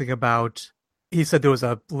wrote something about. He said there was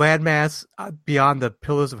a landmass beyond the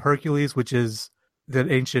Pillars of Hercules, which is the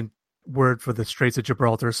ancient word for the Straits of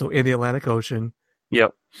Gibraltar, so in the Atlantic Ocean.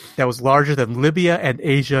 Yep. That was larger than Libya and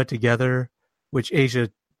Asia together, which Asia,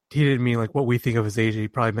 he didn't mean like what we think of as Asia. He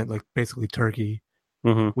probably meant like basically Turkey,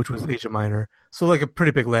 which was Asia Minor. So like a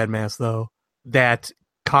pretty big landmass, though, that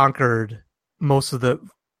conquered most of the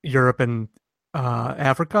Europe and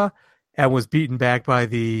Africa and was beaten back by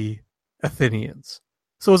the Athenians.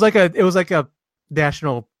 So it was like a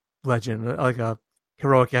national legend, like a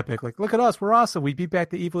heroic epic. Like, look at us, we're awesome. We beat back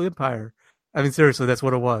the evil empire. I mean, seriously, that's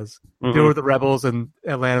what it was. They were the rebels, and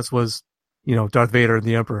Atlantis was, Darth Vader and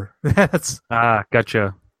the Emperor.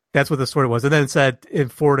 Gotcha. That's what the story was. And then it said in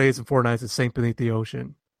 4 days and 4 nights, it sank beneath the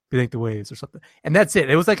ocean, beneath the waves or something. And that's it.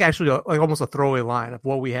 It was like actually like almost a throwaway line of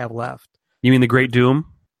what we have left. You mean the Great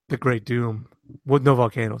Doom? The Great Doom. With no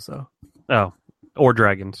volcanoes, though. Oh, or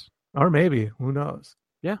dragons. Or maybe. Who knows?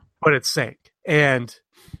 Yeah. But it sank. And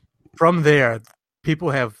from there,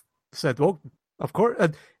 people have said, well, of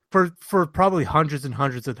course, for probably hundreds and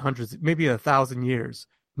hundreds and hundreds, maybe 1,000 years,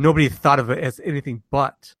 nobody thought of it as anything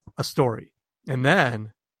but a story. And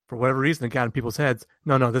then, for whatever reason, it got in people's heads,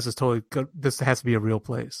 no, this is totally good. This has to be a real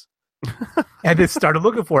place. And they started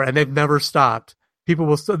looking for it, and they've never stopped. People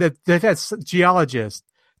will still, they've had geologists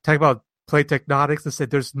talk about plate tectonics and said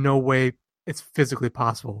there's no way it's physically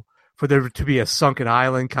possible for there to be a sunken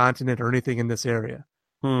island, continent, or anything in this area.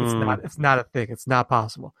 It's not a thing. It's not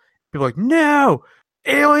possible. People are like, no,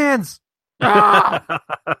 aliens.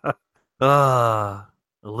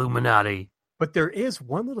 Illuminati. But there is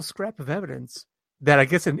one little scrap of evidence that I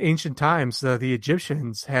guess in ancient times, the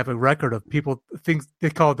Egyptians have a record of things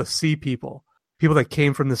they call the sea people that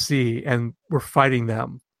came from the sea and were fighting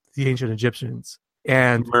them, the ancient Egyptians.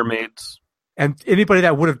 And mermaids. And anybody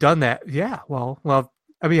that would have done that, yeah, well,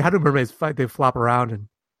 I mean, how do mermaids fight? They flop around and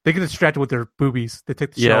they get distracted with their boobies. They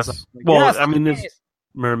take the shells off. Like, well, yes, I mean, there's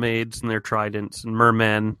mermaids and their tridents and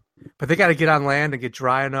mermen. But they got to get on land and get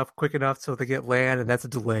dry enough, quick enough, so they get land, and that's a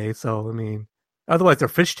delay. So, I mean, otherwise their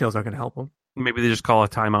fishtails aren't going to help them. Maybe they just call a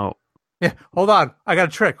timeout. Yeah, hold on. I got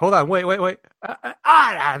a trick. Hold on. Wait.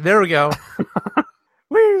 There we go.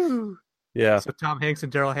 Woo! Yeah. So Tom Hanks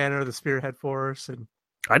and Daryl Hannah are the spearhead force, and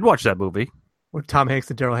I'd watch that movie. when Tom Hanks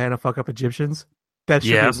and Daryl Hannah fuck up Egyptians. That should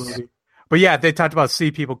be Yes. a movie. But yeah, they talked about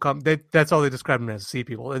sea people that's all they described them as, sea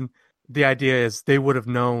people. And the idea is they would have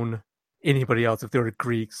known anybody else if they were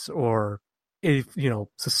Greeks or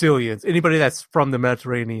Sicilians, anybody that's from the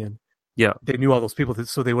Mediterranean. Yeah. They knew all those people,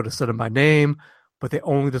 so they would have said them by name, but they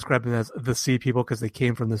only described them as the sea people because they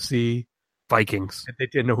came from the sea. Vikings. And they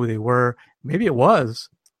didn't know who they were. Maybe it was.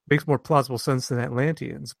 Makes more plausible sense than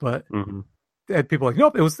Atlanteans, but they had people like,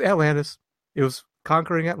 nope, it was Atlantis. It was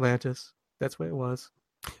conquering Atlantis. That's what it was.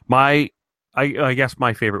 I guess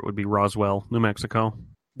my favorite would be Roswell, New Mexico.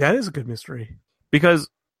 That is a good mystery. Because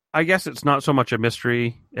I guess it's not so much a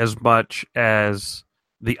mystery as much as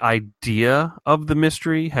the idea of the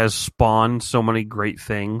mystery has spawned so many great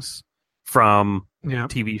things, from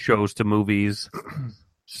TV shows to movies,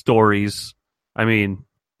 stories. I mean,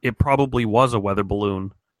 it probably was a weather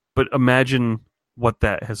balloon, but imagine what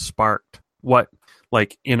that has sparked. What,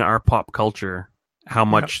 like, in our pop culture, how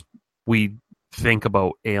much we think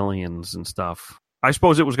about aliens and stuff. I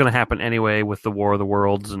suppose it was going to happen anyway with the War of the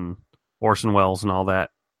Worlds and Orson Welles and all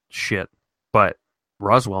that shit. But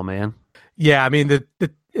Roswell, man. Yeah, I mean,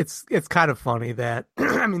 it's kind of funny that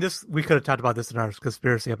I mean, we could have talked about this in our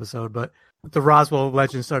conspiracy episode, but the Roswell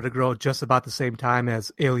legend started to grow just about the same time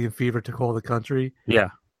as alien fever took hold of the country. Yeah,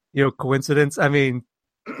 coincidence. I mean,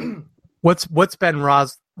 what's been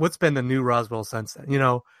the new Roswell since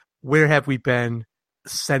then? Where have we been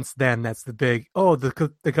since then? That's the big. Oh, the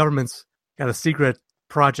government's got a secret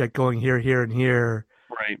project going here, and here,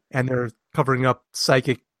 right? And they're covering up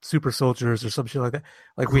psychic super soldiers or some shit like that.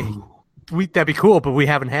 Like we that'd be cool, but we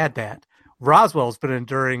haven't had that. Roswell's been an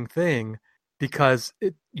enduring thing because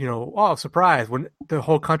it, oh, surprise, when the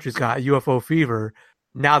whole country's got UFO fever,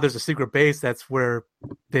 now there's a secret base that's where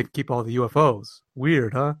they keep all the UFOs.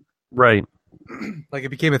 Weird, huh? Right. Like, it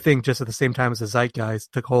became a thing just at the same time as the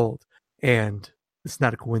zeitgeist took hold, and it's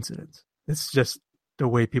not a coincidence. It's just the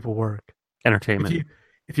way people work. Entertainment.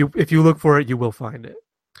 If you look for it, you will find it.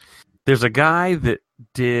 There's a guy that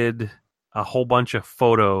did a whole bunch of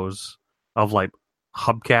photos of, like,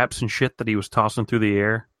 hubcaps and shit that he was tossing through the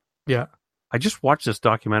air. Yeah. I just watched this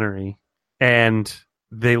documentary, and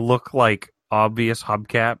they look like obvious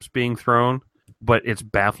hubcaps being thrown, but it's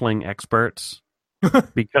baffling experts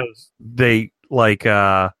because they, like,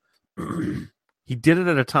 he did it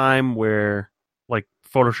at a time where, like,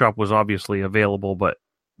 Photoshop was obviously available, but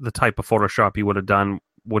the type of Photoshop he would have done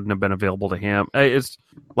wouldn't have been available to him. It's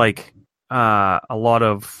like a lot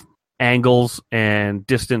of angles and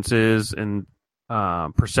distances and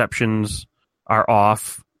perceptions are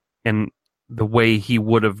off, and the way he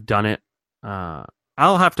would have done it,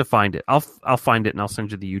 I'll have to find it. I'll find it and I'll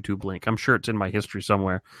send you the YouTube link. I'm sure it's in my history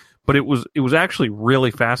somewhere. But it was actually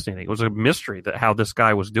really fascinating. It was a mystery that how this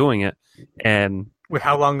guy was doing it. And wait,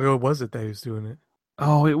 how long ago was it that he was doing it?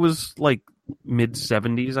 Oh, it was like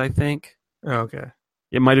mid-70s, I think. Oh, okay.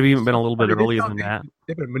 It might have even been a little bit earlier than that.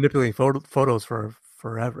 They've been manipulating photos for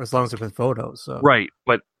forever, as long as there've been photos. So. Right,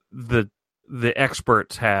 but the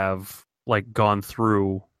experts have, like, gone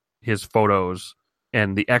through his photos,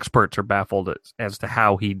 and the experts are baffled as to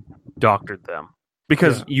how he doctored them.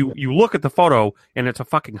 Because you look at the photo, and it's a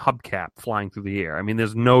fucking hubcap flying through the air. I mean,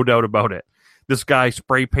 there's no doubt about it. This guy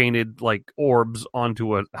spray painted, like, orbs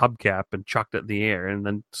onto a hubcap and chucked it in the air and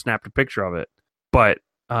then snapped a picture of it. But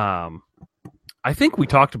I think we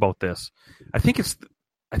talked about this. I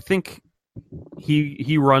think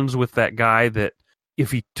he runs with that guy that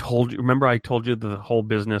if he told you, remember I told you the whole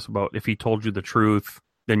business about if he told you the truth,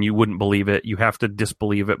 then you wouldn't believe it. You have to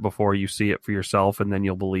disbelieve it before you see it for yourself, and then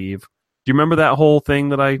you'll believe. Do you remember that whole thing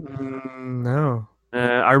that I? No.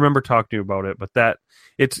 I remember talking to you about it, but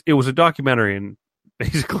it was a documentary, and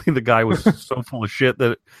basically the guy was so full of shit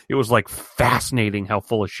that it was, like, fascinating how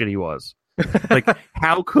full of shit he was. Like,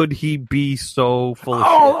 how could he be so full of shit?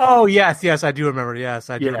 Oh, yes, I do remember. Yes,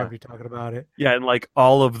 I do remember you talking about it. Yeah, and, like,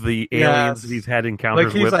 all of the aliens that he's had encounters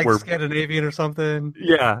like he's with like were Scandinavian or something.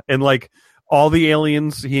 Yeah, and, like, all the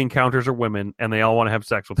aliens he encounters are women, and they all want to have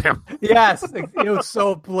sex with him. Yes, it was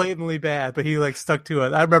so blatantly bad, but he like stuck to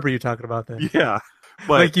it. I remember you talking about that. Yeah,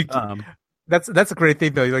 but that's a great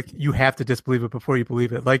thing though. Like you have to disbelieve it before you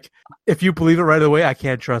believe it. Like if you believe it right away, I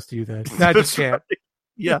can't trust you. Then I just can't.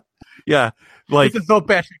 Right. Yeah. Like there's no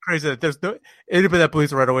batshit crazy. There's no anybody that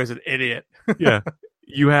believes it right away is an idiot. Yeah,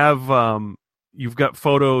 you have you've got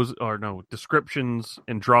photos or no descriptions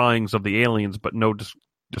and drawings of the aliens, but no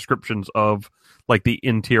descriptions of like the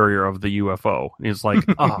interior of the UFO. And it's like,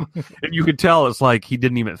 and you could tell it's like he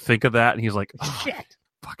didn't even think of that, and he's like, oh, shit.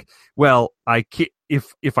 Fuck. Well, I can't,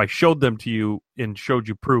 if I showed them to you and showed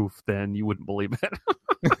you proof, then you wouldn't believe it.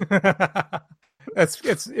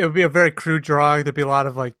 It would be a very crude drawing. There'd be a lot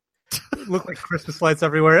of like look like Christmas lights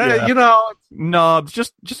everywhere. Yeah. Knobs.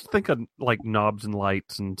 Just think of like knobs and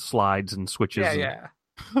lights and slides and switches. Yeah.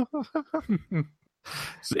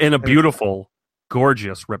 And a beautiful,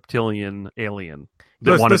 gorgeous reptilian alien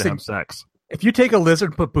that wanted to have sex. If you take a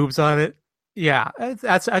lizard and put boobs on it, yeah,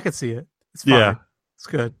 I could see it. It's fine. Yeah, it's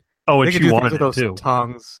good. Oh, and she wanted it too.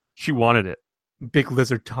 Tongues. She wanted it. Big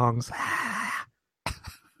lizard tongues.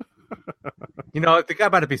 The guy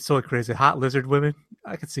might be so crazy. Hot lizard women.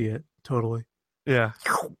 I could see it totally. Yeah.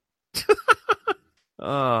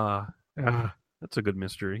 That's a good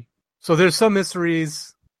mystery. So there's some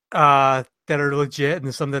mysteries that are legit, and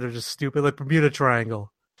there's some that are just stupid, like Bermuda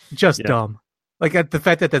Triangle, just dumb. Like the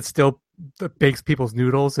fact that still bakes people's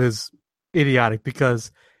noodles is idiotic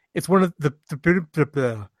because it's one of the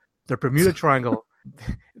Bermuda Triangle.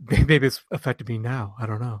 Maybe it's affected me now. I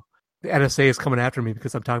don't know. The NSA is coming after me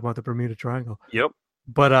because I'm talking about the Bermuda Triangle. Yep.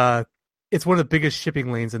 But it's one of the biggest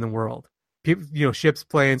shipping lanes in the world. People, ships,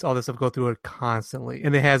 planes, all this stuff go through it constantly.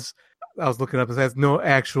 And I was looking up, it has no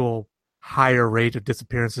actual higher rate of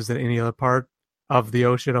disappearances than any other part of the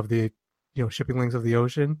ocean, of the, shipping lanes of the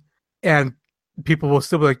ocean. And people will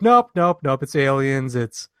still be like, nope, it's aliens,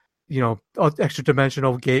 it's, extra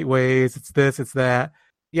dimensional gateways, it's this, it's that.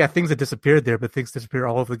 Yeah, things have disappeared there, but things disappear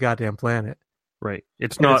all over the goddamn planet. Right.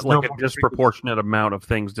 It's not like a disproportionate amount of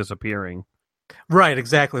things disappearing. Right,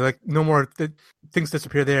 exactly. Like no more things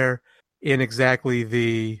disappear there in exactly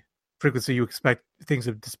the frequency you expect things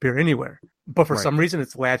to disappear anywhere. But for some reason,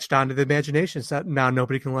 it's latched onto the imagination. So now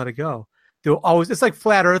nobody can let it go. It's like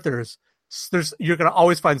flat earthers. You're going to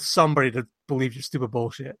always find somebody to believe your stupid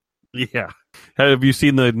bullshit. Yeah. Have you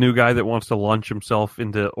seen the new guy that wants to launch himself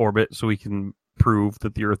into orbit so he can prove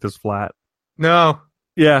that the Earth is flat? No.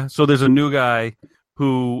 Yeah, so there's a new guy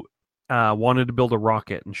who wanted to build a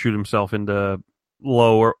rocket and shoot himself into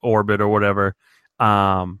low orbit or whatever,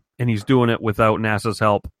 and he's doing it without NASA's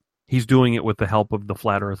help. He's doing it with the help of the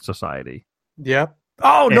Flat Earth Society. Yep.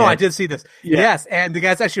 Oh, no, I did see this. Yeah. Yes, and the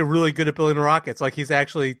guy's actually really good at building rockets. Like, he's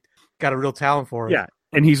actually got a real talent for it. Yeah,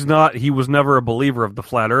 and he was never a believer of the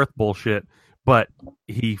Flat Earth bullshit, but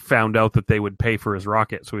he found out that they would pay for his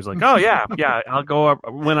rocket, so he's like, oh, yeah, I'll go up.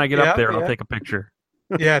 When I get up there, I'll take a picture.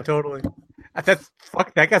 Yeah, totally.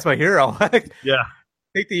 That guy's my hero. Yeah.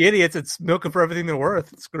 Take the idiots and milk them for everything they're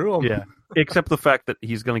worth. Screw them. Yeah. Except the fact that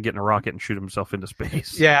he's going to get in a rocket and shoot himself into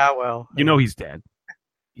space. Yeah, well. He's dead.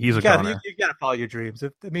 He's a goner. You got to follow your dreams.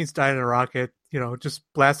 If it means dying in a rocket, just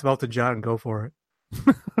blast Elton John and go for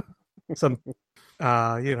it. some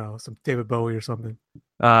David Bowie or something.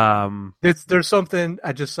 There's something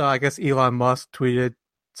I just saw. I guess Elon Musk tweeted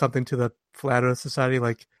something to the Flat Earth Society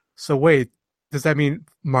like, so wait, does that mean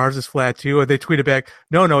Mars is flat too? And they tweeted back,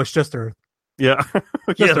 no, it's just Earth. Yeah.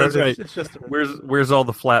 Yeah, that's right. It's just Earth. Where's all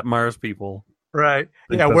the flat Mars people? Right.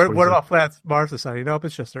 Yeah, what about flat Mars Society? Nope,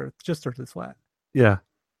 it's just Earth. Just Earth is flat. Yeah.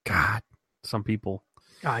 God, some people.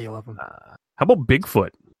 You love them. How about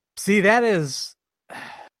Bigfoot? See, that's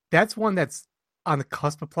one that's on the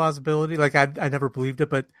cusp of plausibility. Like, I never believed it,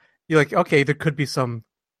 but you're like, okay, there could be some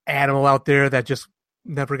animal out there that just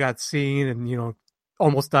never got seen and,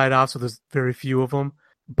 almost died off, so there's very few of them.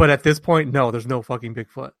 But at this point, no, there's no fucking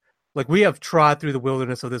Bigfoot. Like, we have trod through the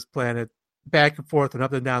wilderness of this planet back and forth and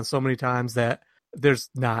up and down so many times that there's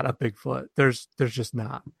not a Bigfoot. There's just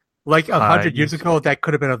not. Like 100 years ago, that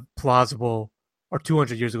could have been a plausible, or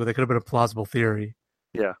 200 years ago, that could have been a plausible theory.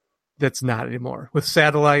 Yeah. That's not anymore. With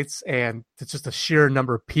satellites and it's just a sheer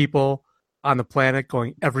number of people on the planet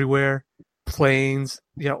going everywhere, planes,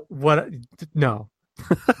 no.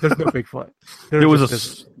 There's no Bigfoot. There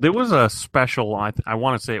was a special. I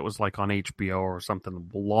want to say it was like on HBO or something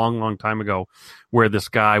a long time ago, where this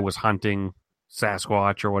guy was hunting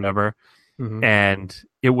Sasquatch or whatever, and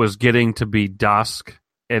it was getting to be dusk,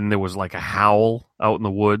 and there was like a howl out in the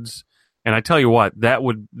woods. And I tell you what,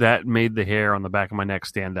 that made the hair on the back of my neck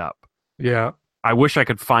stand up. Yeah, I wish I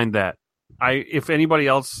could find that if anybody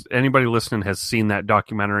listening has seen that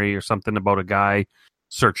documentary or something about a guy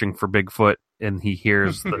searching for Bigfoot and he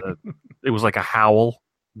hears it was like a howl,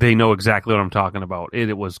 they know exactly what I'm talking about.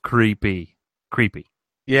 It was creepy.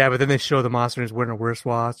 Yeah, but then they show the monster is wearing a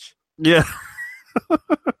wristwatch. Yeah.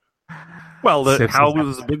 Well, how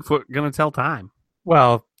was Bigfoot going to tell time?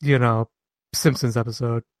 Well, Simpsons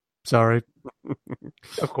episode. Sorry.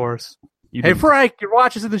 Of course. Hey, Frank, your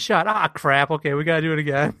watch is in the shot. Ah, crap. Okay, we got to do it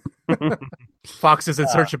again. Fox is in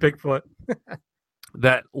search of Bigfoot.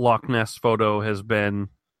 That Loch Ness photo has been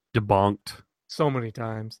debunked so many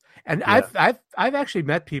times. And Yeah. I've actually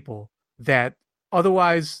met people that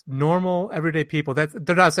otherwise normal, everyday people that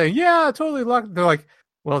they're not saying, yeah, totally Loch. They're like,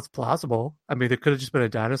 well, it's plausible. I mean, there could have just been a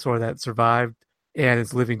dinosaur that survived and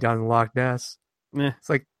is living down in Loch Ness. It's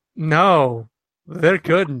like, no, there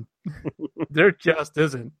couldn't. There just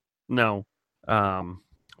isn't. No.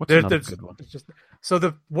 What's another good one? So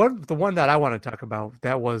the one that I want to talk about,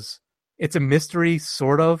 it's a mystery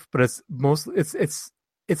sort of, but it's mostly it's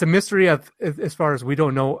a mystery of as far as we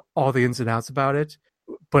don't know all the ins and outs about it,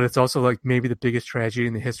 but it's also like maybe the biggest tragedy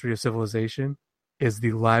in the history of civilization is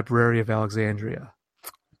the Library of Alexandria.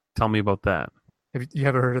 Tell me about that. Have you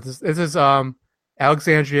ever heard of this? This is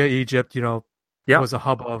Alexandria, Egypt, was a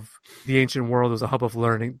hub of the ancient world. It was a hub of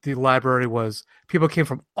learning. The library people came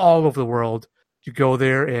from all over the world to go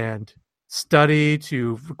there and study,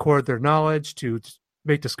 to record their knowledge, to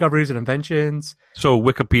make discoveries and inventions. So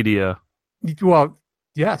Wikipedia. Well,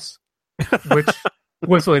 yes. Which,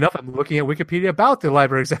 coincidentally enough, I'm looking at Wikipedia about the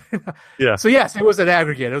library. Yeah. So yes, it was an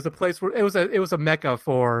aggregate. It was a place where it was a mecca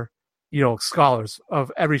for scholars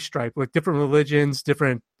of every stripe, like different religions,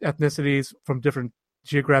 different ethnicities from different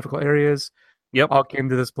geographical areas. Yep. All came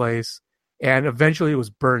to this place, and eventually it was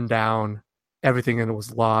burned down. Everything and it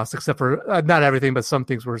was lost, except for not everything, but some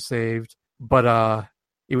things were saved. But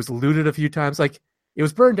it was looted a few times. Like it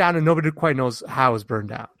was burned down, and nobody quite knows how it was burned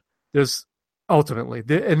down. And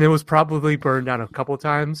it was probably burned down a couple of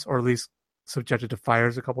times, or at least subjected to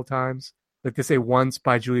fires a couple of times. Like they say once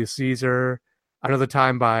by Julius Caesar, another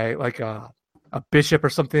time by like a bishop or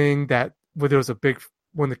something. That where there was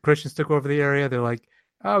when the Christians took over the area, they're like,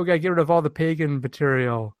 oh, we got to get rid of all the pagan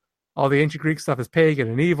material. All the ancient Greek stuff is pagan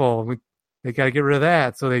and evil. They got to get rid of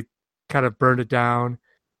that. So they kind of burned it down.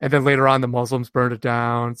 And then later on, the Muslims burned it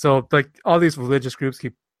down. So like all these religious groups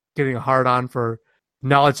keep getting a hard on for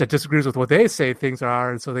knowledge that disagrees with what they say things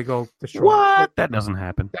are. And so they go destroy What? it. That doesn't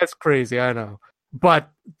happen. That's crazy. I know. But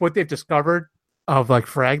what they've discovered of like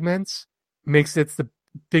fragments makes it the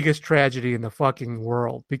biggest tragedy in the fucking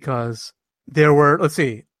world, because there were, let's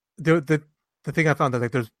see, the thing I found that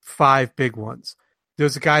like there's 5 big ones.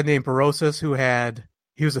 There's a guy named Berosus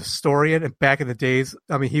he was a historian, and back in the days,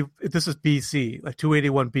 I mean, this is BC, like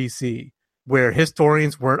 281 BC, where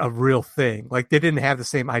historians weren't a real thing. Like they didn't have the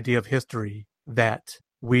same idea of history that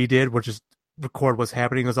we did, which is record what's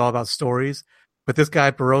happening. It was all about stories. But this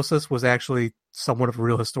guy Berosus was actually somewhat of a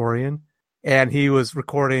real historian, and he was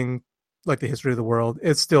recording like the history of the world.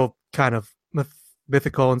 It's still kind of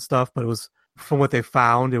mythical and stuff, but it was, from what they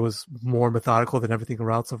found, it was more methodical than everything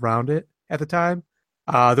else around it at the time.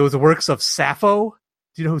 There was the works of Sappho.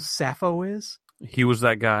 Do you know who Sappho is? He was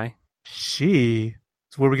that guy. She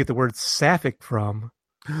is where we get the word sapphic from.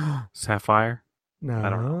 Sapphire? No, I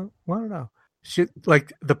don't know. Well, I don't know. She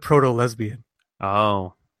like the proto-lesbian.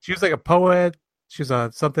 Oh. She was like a poet. She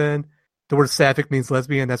was something. The word sapphic means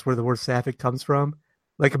lesbian. That's where the word sapphic comes from.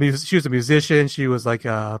 Like she was a musician. She was like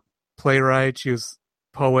a playwright. She was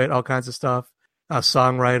a poet, all kinds of stuff. A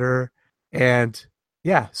songwriter. And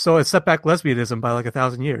yeah, so it set back lesbianism by like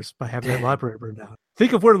 1,000 years by having that library burned down.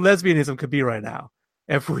 Think of where lesbianism could be right now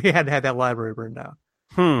if we hadn't had that library burned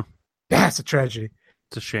down. That's a tragedy.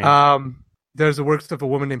 It's a shame. There's the works of a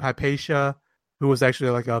woman named Hypatia, who was actually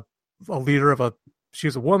like a leader of she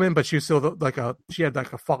was a woman, but she was still she had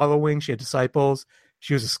like a following. She had disciples.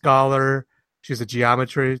 She was a scholar. She was a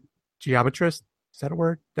geometrist. Is that a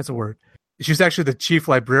word? That's a word. She was actually the chief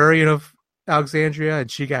librarian of Alexandria, and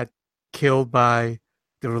she got killed by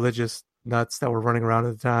the religious nuts that were running around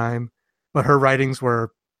at the time. But her writings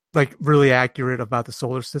were like really accurate about the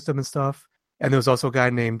solar system and stuff. And there was also a guy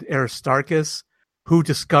named Aristarchus who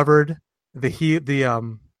discovered the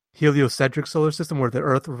heliocentric solar system, where the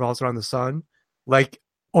Earth revolves around the sun, like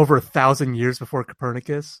over 1,000 years before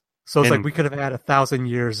Copernicus. So it's like we could have had 1,000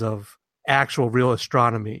 years of actual real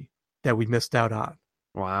astronomy that we missed out on.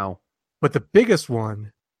 Wow. But the biggest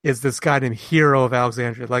one is this guy named Hero of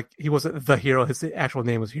Alexandria. Like, he wasn't the hero. His actual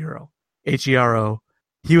name was Hero. Hero.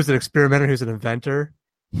 He was an experimenter. He was an inventor.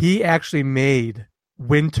 He actually made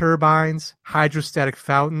wind turbines, hydrostatic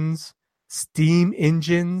fountains, steam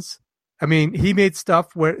engines, I mean, he made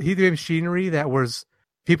stuff where he made machinery that was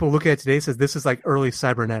people look at it today says this is like early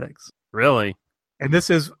cybernetics. Really? And this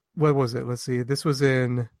is what was it? Let's see. This was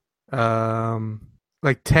in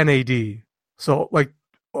like 10 AD. So like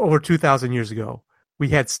over 2,000 years ago, we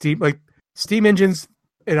had steam engines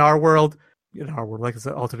in our world, like it's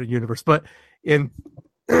an alternate universe, but in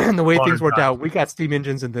the way things worked out, we got steam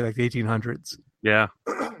engines in the 1800s. Yeah.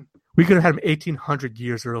 We could have had them 1,800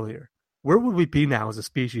 years earlier. Where would we be now as a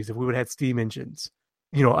species if we would have had steam engines?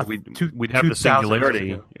 You know, we'd have the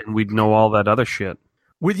singularity, and we'd know all that other shit.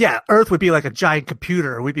 Earth would be like a giant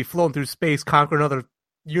computer. We'd be floating through space, conquering other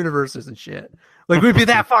universes and shit. Like we'd be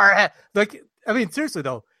that far ahead. Like, I mean, seriously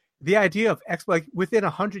though, the idea of within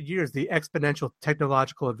 100 years, the exponential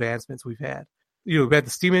technological advancements we've had. You know, we had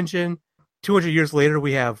the steam engine. 200 years later,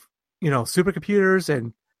 we have supercomputers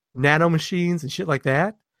and nano machines and shit like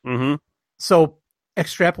that. Mm-hmm. So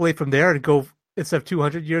extrapolate from there and go instead of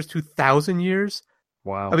 200 years, 2,000 years.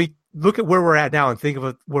 Wow. I mean, look at where we're at now and think of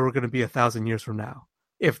where we're going to be 1,000 years from now.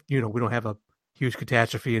 If, we don't have a huge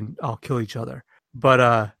catastrophe and all kill each other.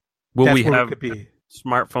 But will we have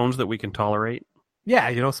smartphones that we can tolerate?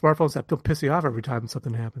 Yeah, smartphones that don't piss you off every time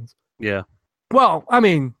something happens. Yeah. Well, I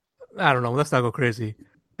mean, I don't know. Let's not go crazy.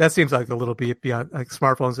 That seems like a little bit beyond, like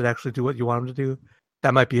smartphones that actually do what you want them to do.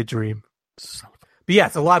 That might be a dream. But yeah,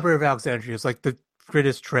 it's the Library of Alexandria. It's like the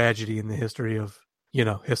greatest tragedy in the history of,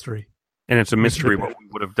 history. And it's a mystery what we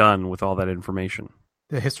would have done with all that information.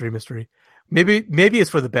 The mystery. Maybe it's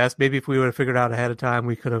for the best. Maybe if we would have figured out ahead of time,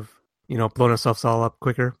 we could have, blown ourselves all up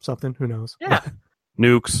quicker. Something. Who knows? Yeah.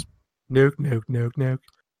 Nukes. Nuke.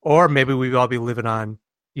 Or maybe we'd all be living on,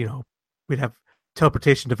 we'd have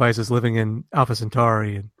teleportation devices living in Alpha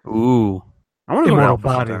Centauri and ooh, I want to go to Alpha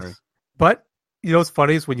Centauri. But what's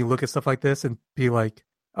funny is when you look at stuff like this and be like,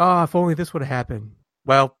 oh, if only this would have happened.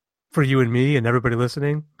 Well, for you and me and everybody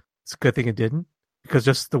listening, it's a good thing it didn't, because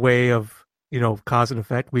just the way of cause and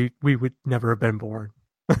effect, we would never have been born.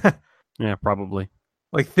 Yeah, probably.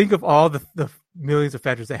 Like, think of all the millions of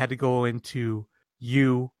factors that had to go into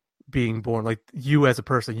you being born, like you as a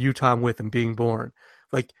person, you Tom Witham being born.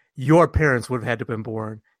 Like, your parents would have had to have been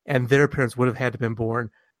born, and their parents would have had to have been born,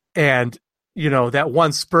 and that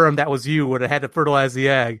one sperm that was you would have had to fertilize the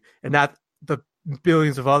egg, and not the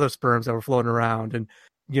billions of other sperms that were floating around. And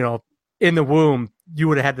in the womb, you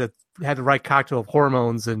would have had the right cocktail of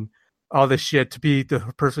hormones and all this shit to be the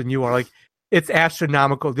person you are. Like, it's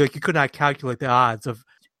astronomical. Like, you could not calculate the odds of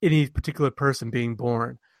any particular person being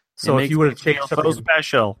born. So if you would have changed something so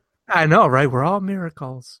special, I know, right? We're all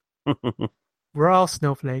miracles. We're all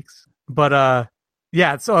snowflakes. But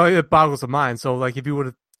yeah, so it boggles the mind. So like, if you would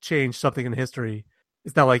have changed something in history,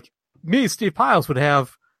 it's not like me, Steve Piles, would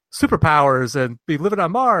have superpowers and be living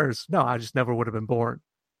on Mars. No, I just never would have been born,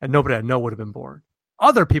 and nobody I know would have been born.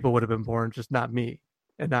 Other people would have been born, just not me,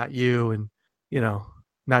 and not you, and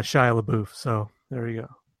not Shia LaBeouf. So there you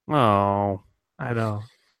go. Oh, I know,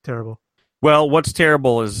 terrible. Well, what's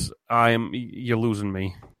terrible is you're losing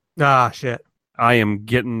me. Ah, shit. I am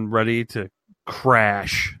getting ready to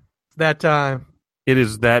crash. That time. It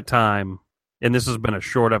is that time. And this has been a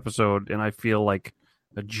short episode, and I feel like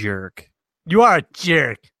a jerk. You are a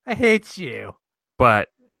jerk. I hate you. But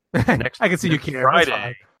I can see you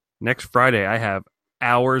care. Next Friday, I have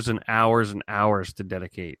hours and hours and hours to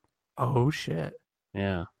dedicate. Oh, shit.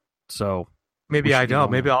 Yeah. So maybe I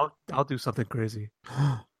don't. Maybe I'll do something crazy.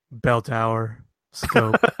 Bell tower.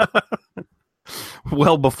 Scope.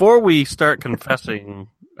 Well, before we start confessing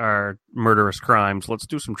our murderous crimes, let's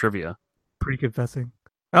do some trivia. Pre-confessing.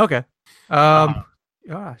 Okay.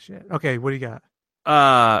 Shit. Okay, what do you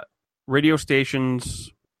got? Radio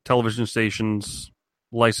stations, television stations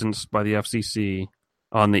licensed by the FCC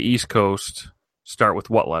on the East Coast start with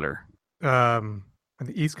what letter? On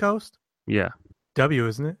the East Coast? Yeah. W,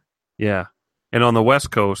 isn't it? Yeah. And on the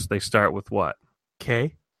West Coast, they start with what?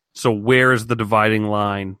 K. So where is the dividing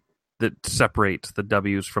line that separates the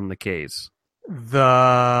W's from the K's?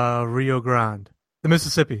 The Rio Grande. The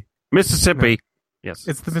Mississippi. Mississippi. No. Yes.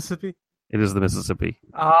 It's the Mississippi? It is the Mississippi.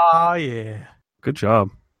 Oh, yeah. Good job.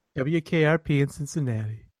 WKRP in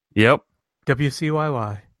Cincinnati. Yep.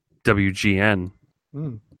 WCYY. WGN.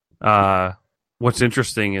 What's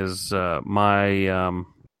interesting is I'm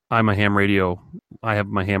a ham radio. I have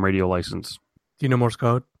my ham radio license. Do you know Morse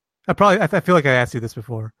code? I feel like I asked you this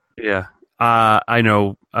before. Yeah. I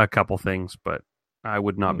know a couple things, but I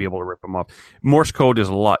would not be able to rip them off. Morse code is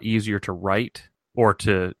a lot easier to write or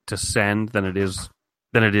to send than it is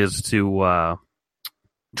to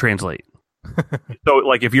translate. So,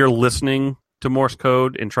 like, if you're listening to Morse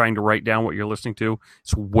code and trying to write down what you're listening to,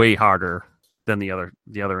 it's way harder than the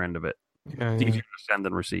other end of it. Yeah, it's easier to send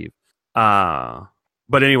than receive.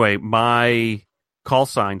 But anyway, my call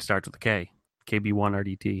sign starts with a K.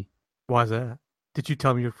 KB1RDT. Why is that? Did you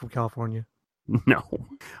tell me you're from California? No.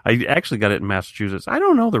 I actually got it in Massachusetts. I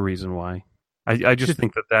don't know the reason why. I just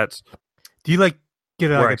think that's... Do you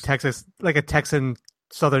get a Texan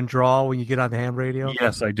Southern drawl when you get on the ham radio?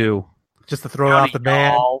 Yes, I do. Just to throw off the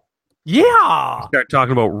band? Yeah! Start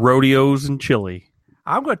talking about rodeos and chili.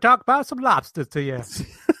 I'm going to talk about some lobsters to you.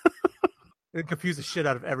 It confuse the shit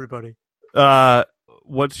out of everybody.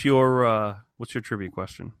 What's your trivia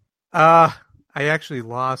question? I actually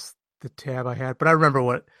lost the tab I had, but I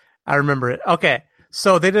remember it. Okay,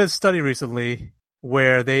 so they did a study recently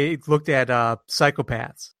where they looked at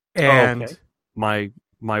psychopaths and my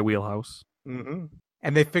wheelhouse. Mm-hmm.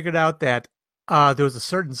 And they figured out that there was a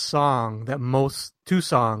certain song two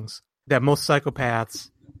songs that most psychopaths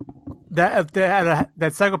that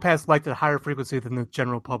psychopaths liked at a higher frequency than the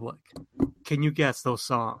general public. Can you guess those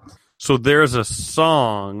songs? So there's a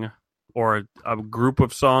song or a group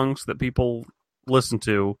of songs that people listen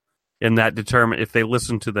to, and that determine if they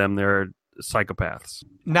listen to them, they're psychopaths.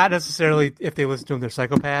 Not necessarily if they listen to them, they're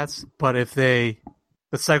psychopaths, but if the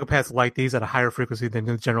psychopaths like these at a higher frequency than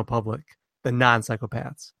the general public, the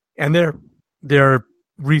non-psychopaths. And they're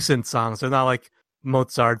recent songs. They're not like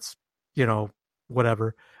Mozart's,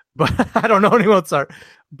 whatever. But I don't know any Mozart.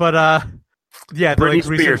 But yeah, Britney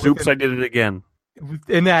Spears. Oops, I did it again.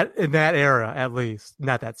 In that era, at least,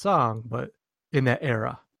 not that song, but in that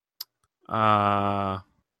era. Grunge.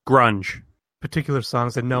 Particular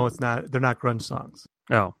songs, and no, it's not. They're not grunge songs.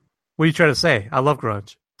 Oh, what are you trying to say? I love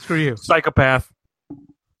grunge. Screw you. Psychopath.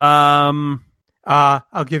 I'll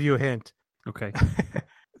give you a hint. Okay.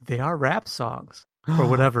 They are rap songs or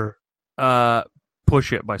whatever.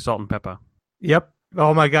 Push It by Salt and Pepper. Yep.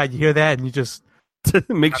 Oh my God, you hear that and you just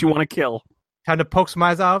makes you want to kill. Time to poke some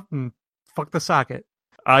eyes out and fuck the socket.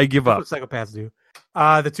 I give up. That's what psychopaths do.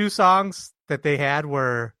 The two songs that they had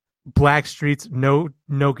were Blackstreet's No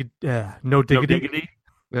Diggity.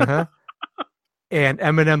 Uh-huh. And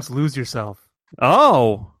Eminem's Lose Yourself.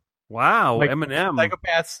 Oh, wow. Eminem.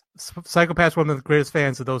 Psychopaths one of the greatest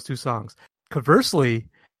fans of those two songs. Conversely,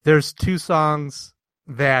 there's two songs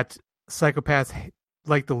that psychopaths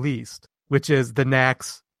like the least, which is the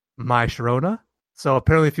Knack's My Sharona. So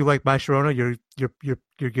apparently if you like My Sharona, you're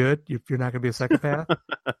good. You're not going to be a psychopath.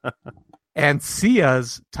 And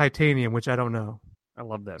Sia's Titanium, which I don't know. I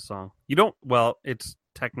love that song. It's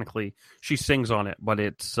technically, she sings on it, but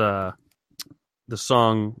it's, the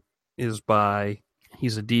song is by,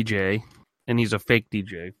 he's a DJ, and he's a fake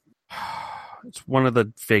DJ. It's one of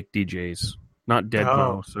the fake DJs. Not Dead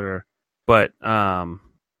Mouse, but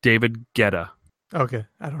David Guetta. Okay,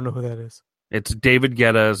 I don't know who that is. It's David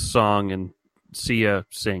Guetta's song, and Sia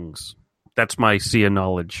sings. That's my Sia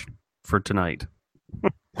knowledge for tonight.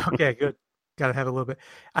 Okay, good. Got to have a little bit.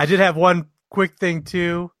 I did have one quick thing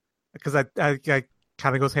too, because I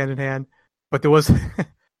kind of goes hand in hand. But there was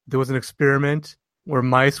an experiment where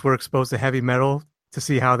mice were exposed to heavy metal to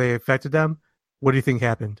see how they affected them. What do you think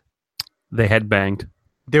happened? They headbanged.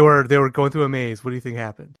 They were going through a maze. What do you think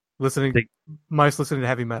happened? Mice listening to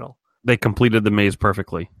heavy metal. They completed the maze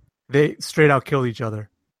perfectly. They straight out killed each other.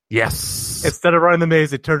 Yes. Instead of running the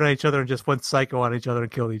maze, they turned on each other and just went psycho on each other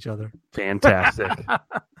and killed each other. Fantastic.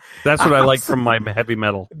 That's what I like from my heavy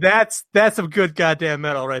metal. That's some good goddamn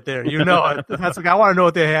metal right there. You know it. That's like, I want to know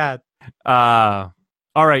what they had. All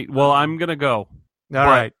right. Well, I'm gonna go. All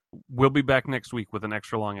right. We'll be back next week with an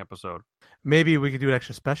extra long episode. Maybe we could do an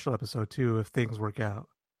extra special episode too if things work out.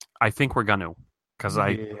 I think we're gonna, because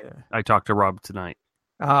I talked to Rob tonight.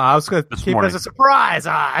 I was gonna keep it as a surprise.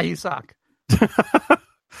 You suck.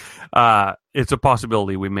 It's a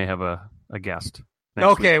possibility we may have a guest.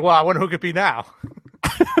 Okay, well, I wonder who could be now.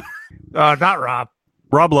 Not Rob.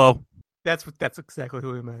 Rob Lowe. That's exactly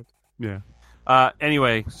who he meant. Yeah.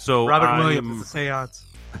 Anyway, so Robert Williams is a seance.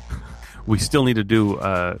 We still need to do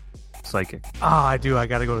psychic. I do. I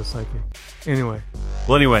got to go to psychic. Anyway.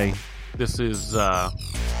 Well, anyway, this is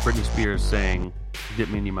Britney Spears saying, "Dip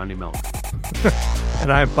me in your Monday milk."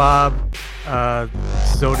 And I'm Bob,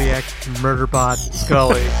 Zodiac Murderbot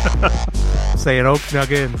Scully, saying Oak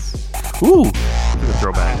Nuggins. Ooh, good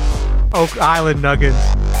throwback. Oak Island Nuggins.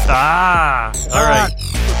 All right.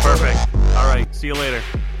 Perfect. All right. See you later.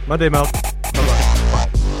 Monday milk. Bye-bye.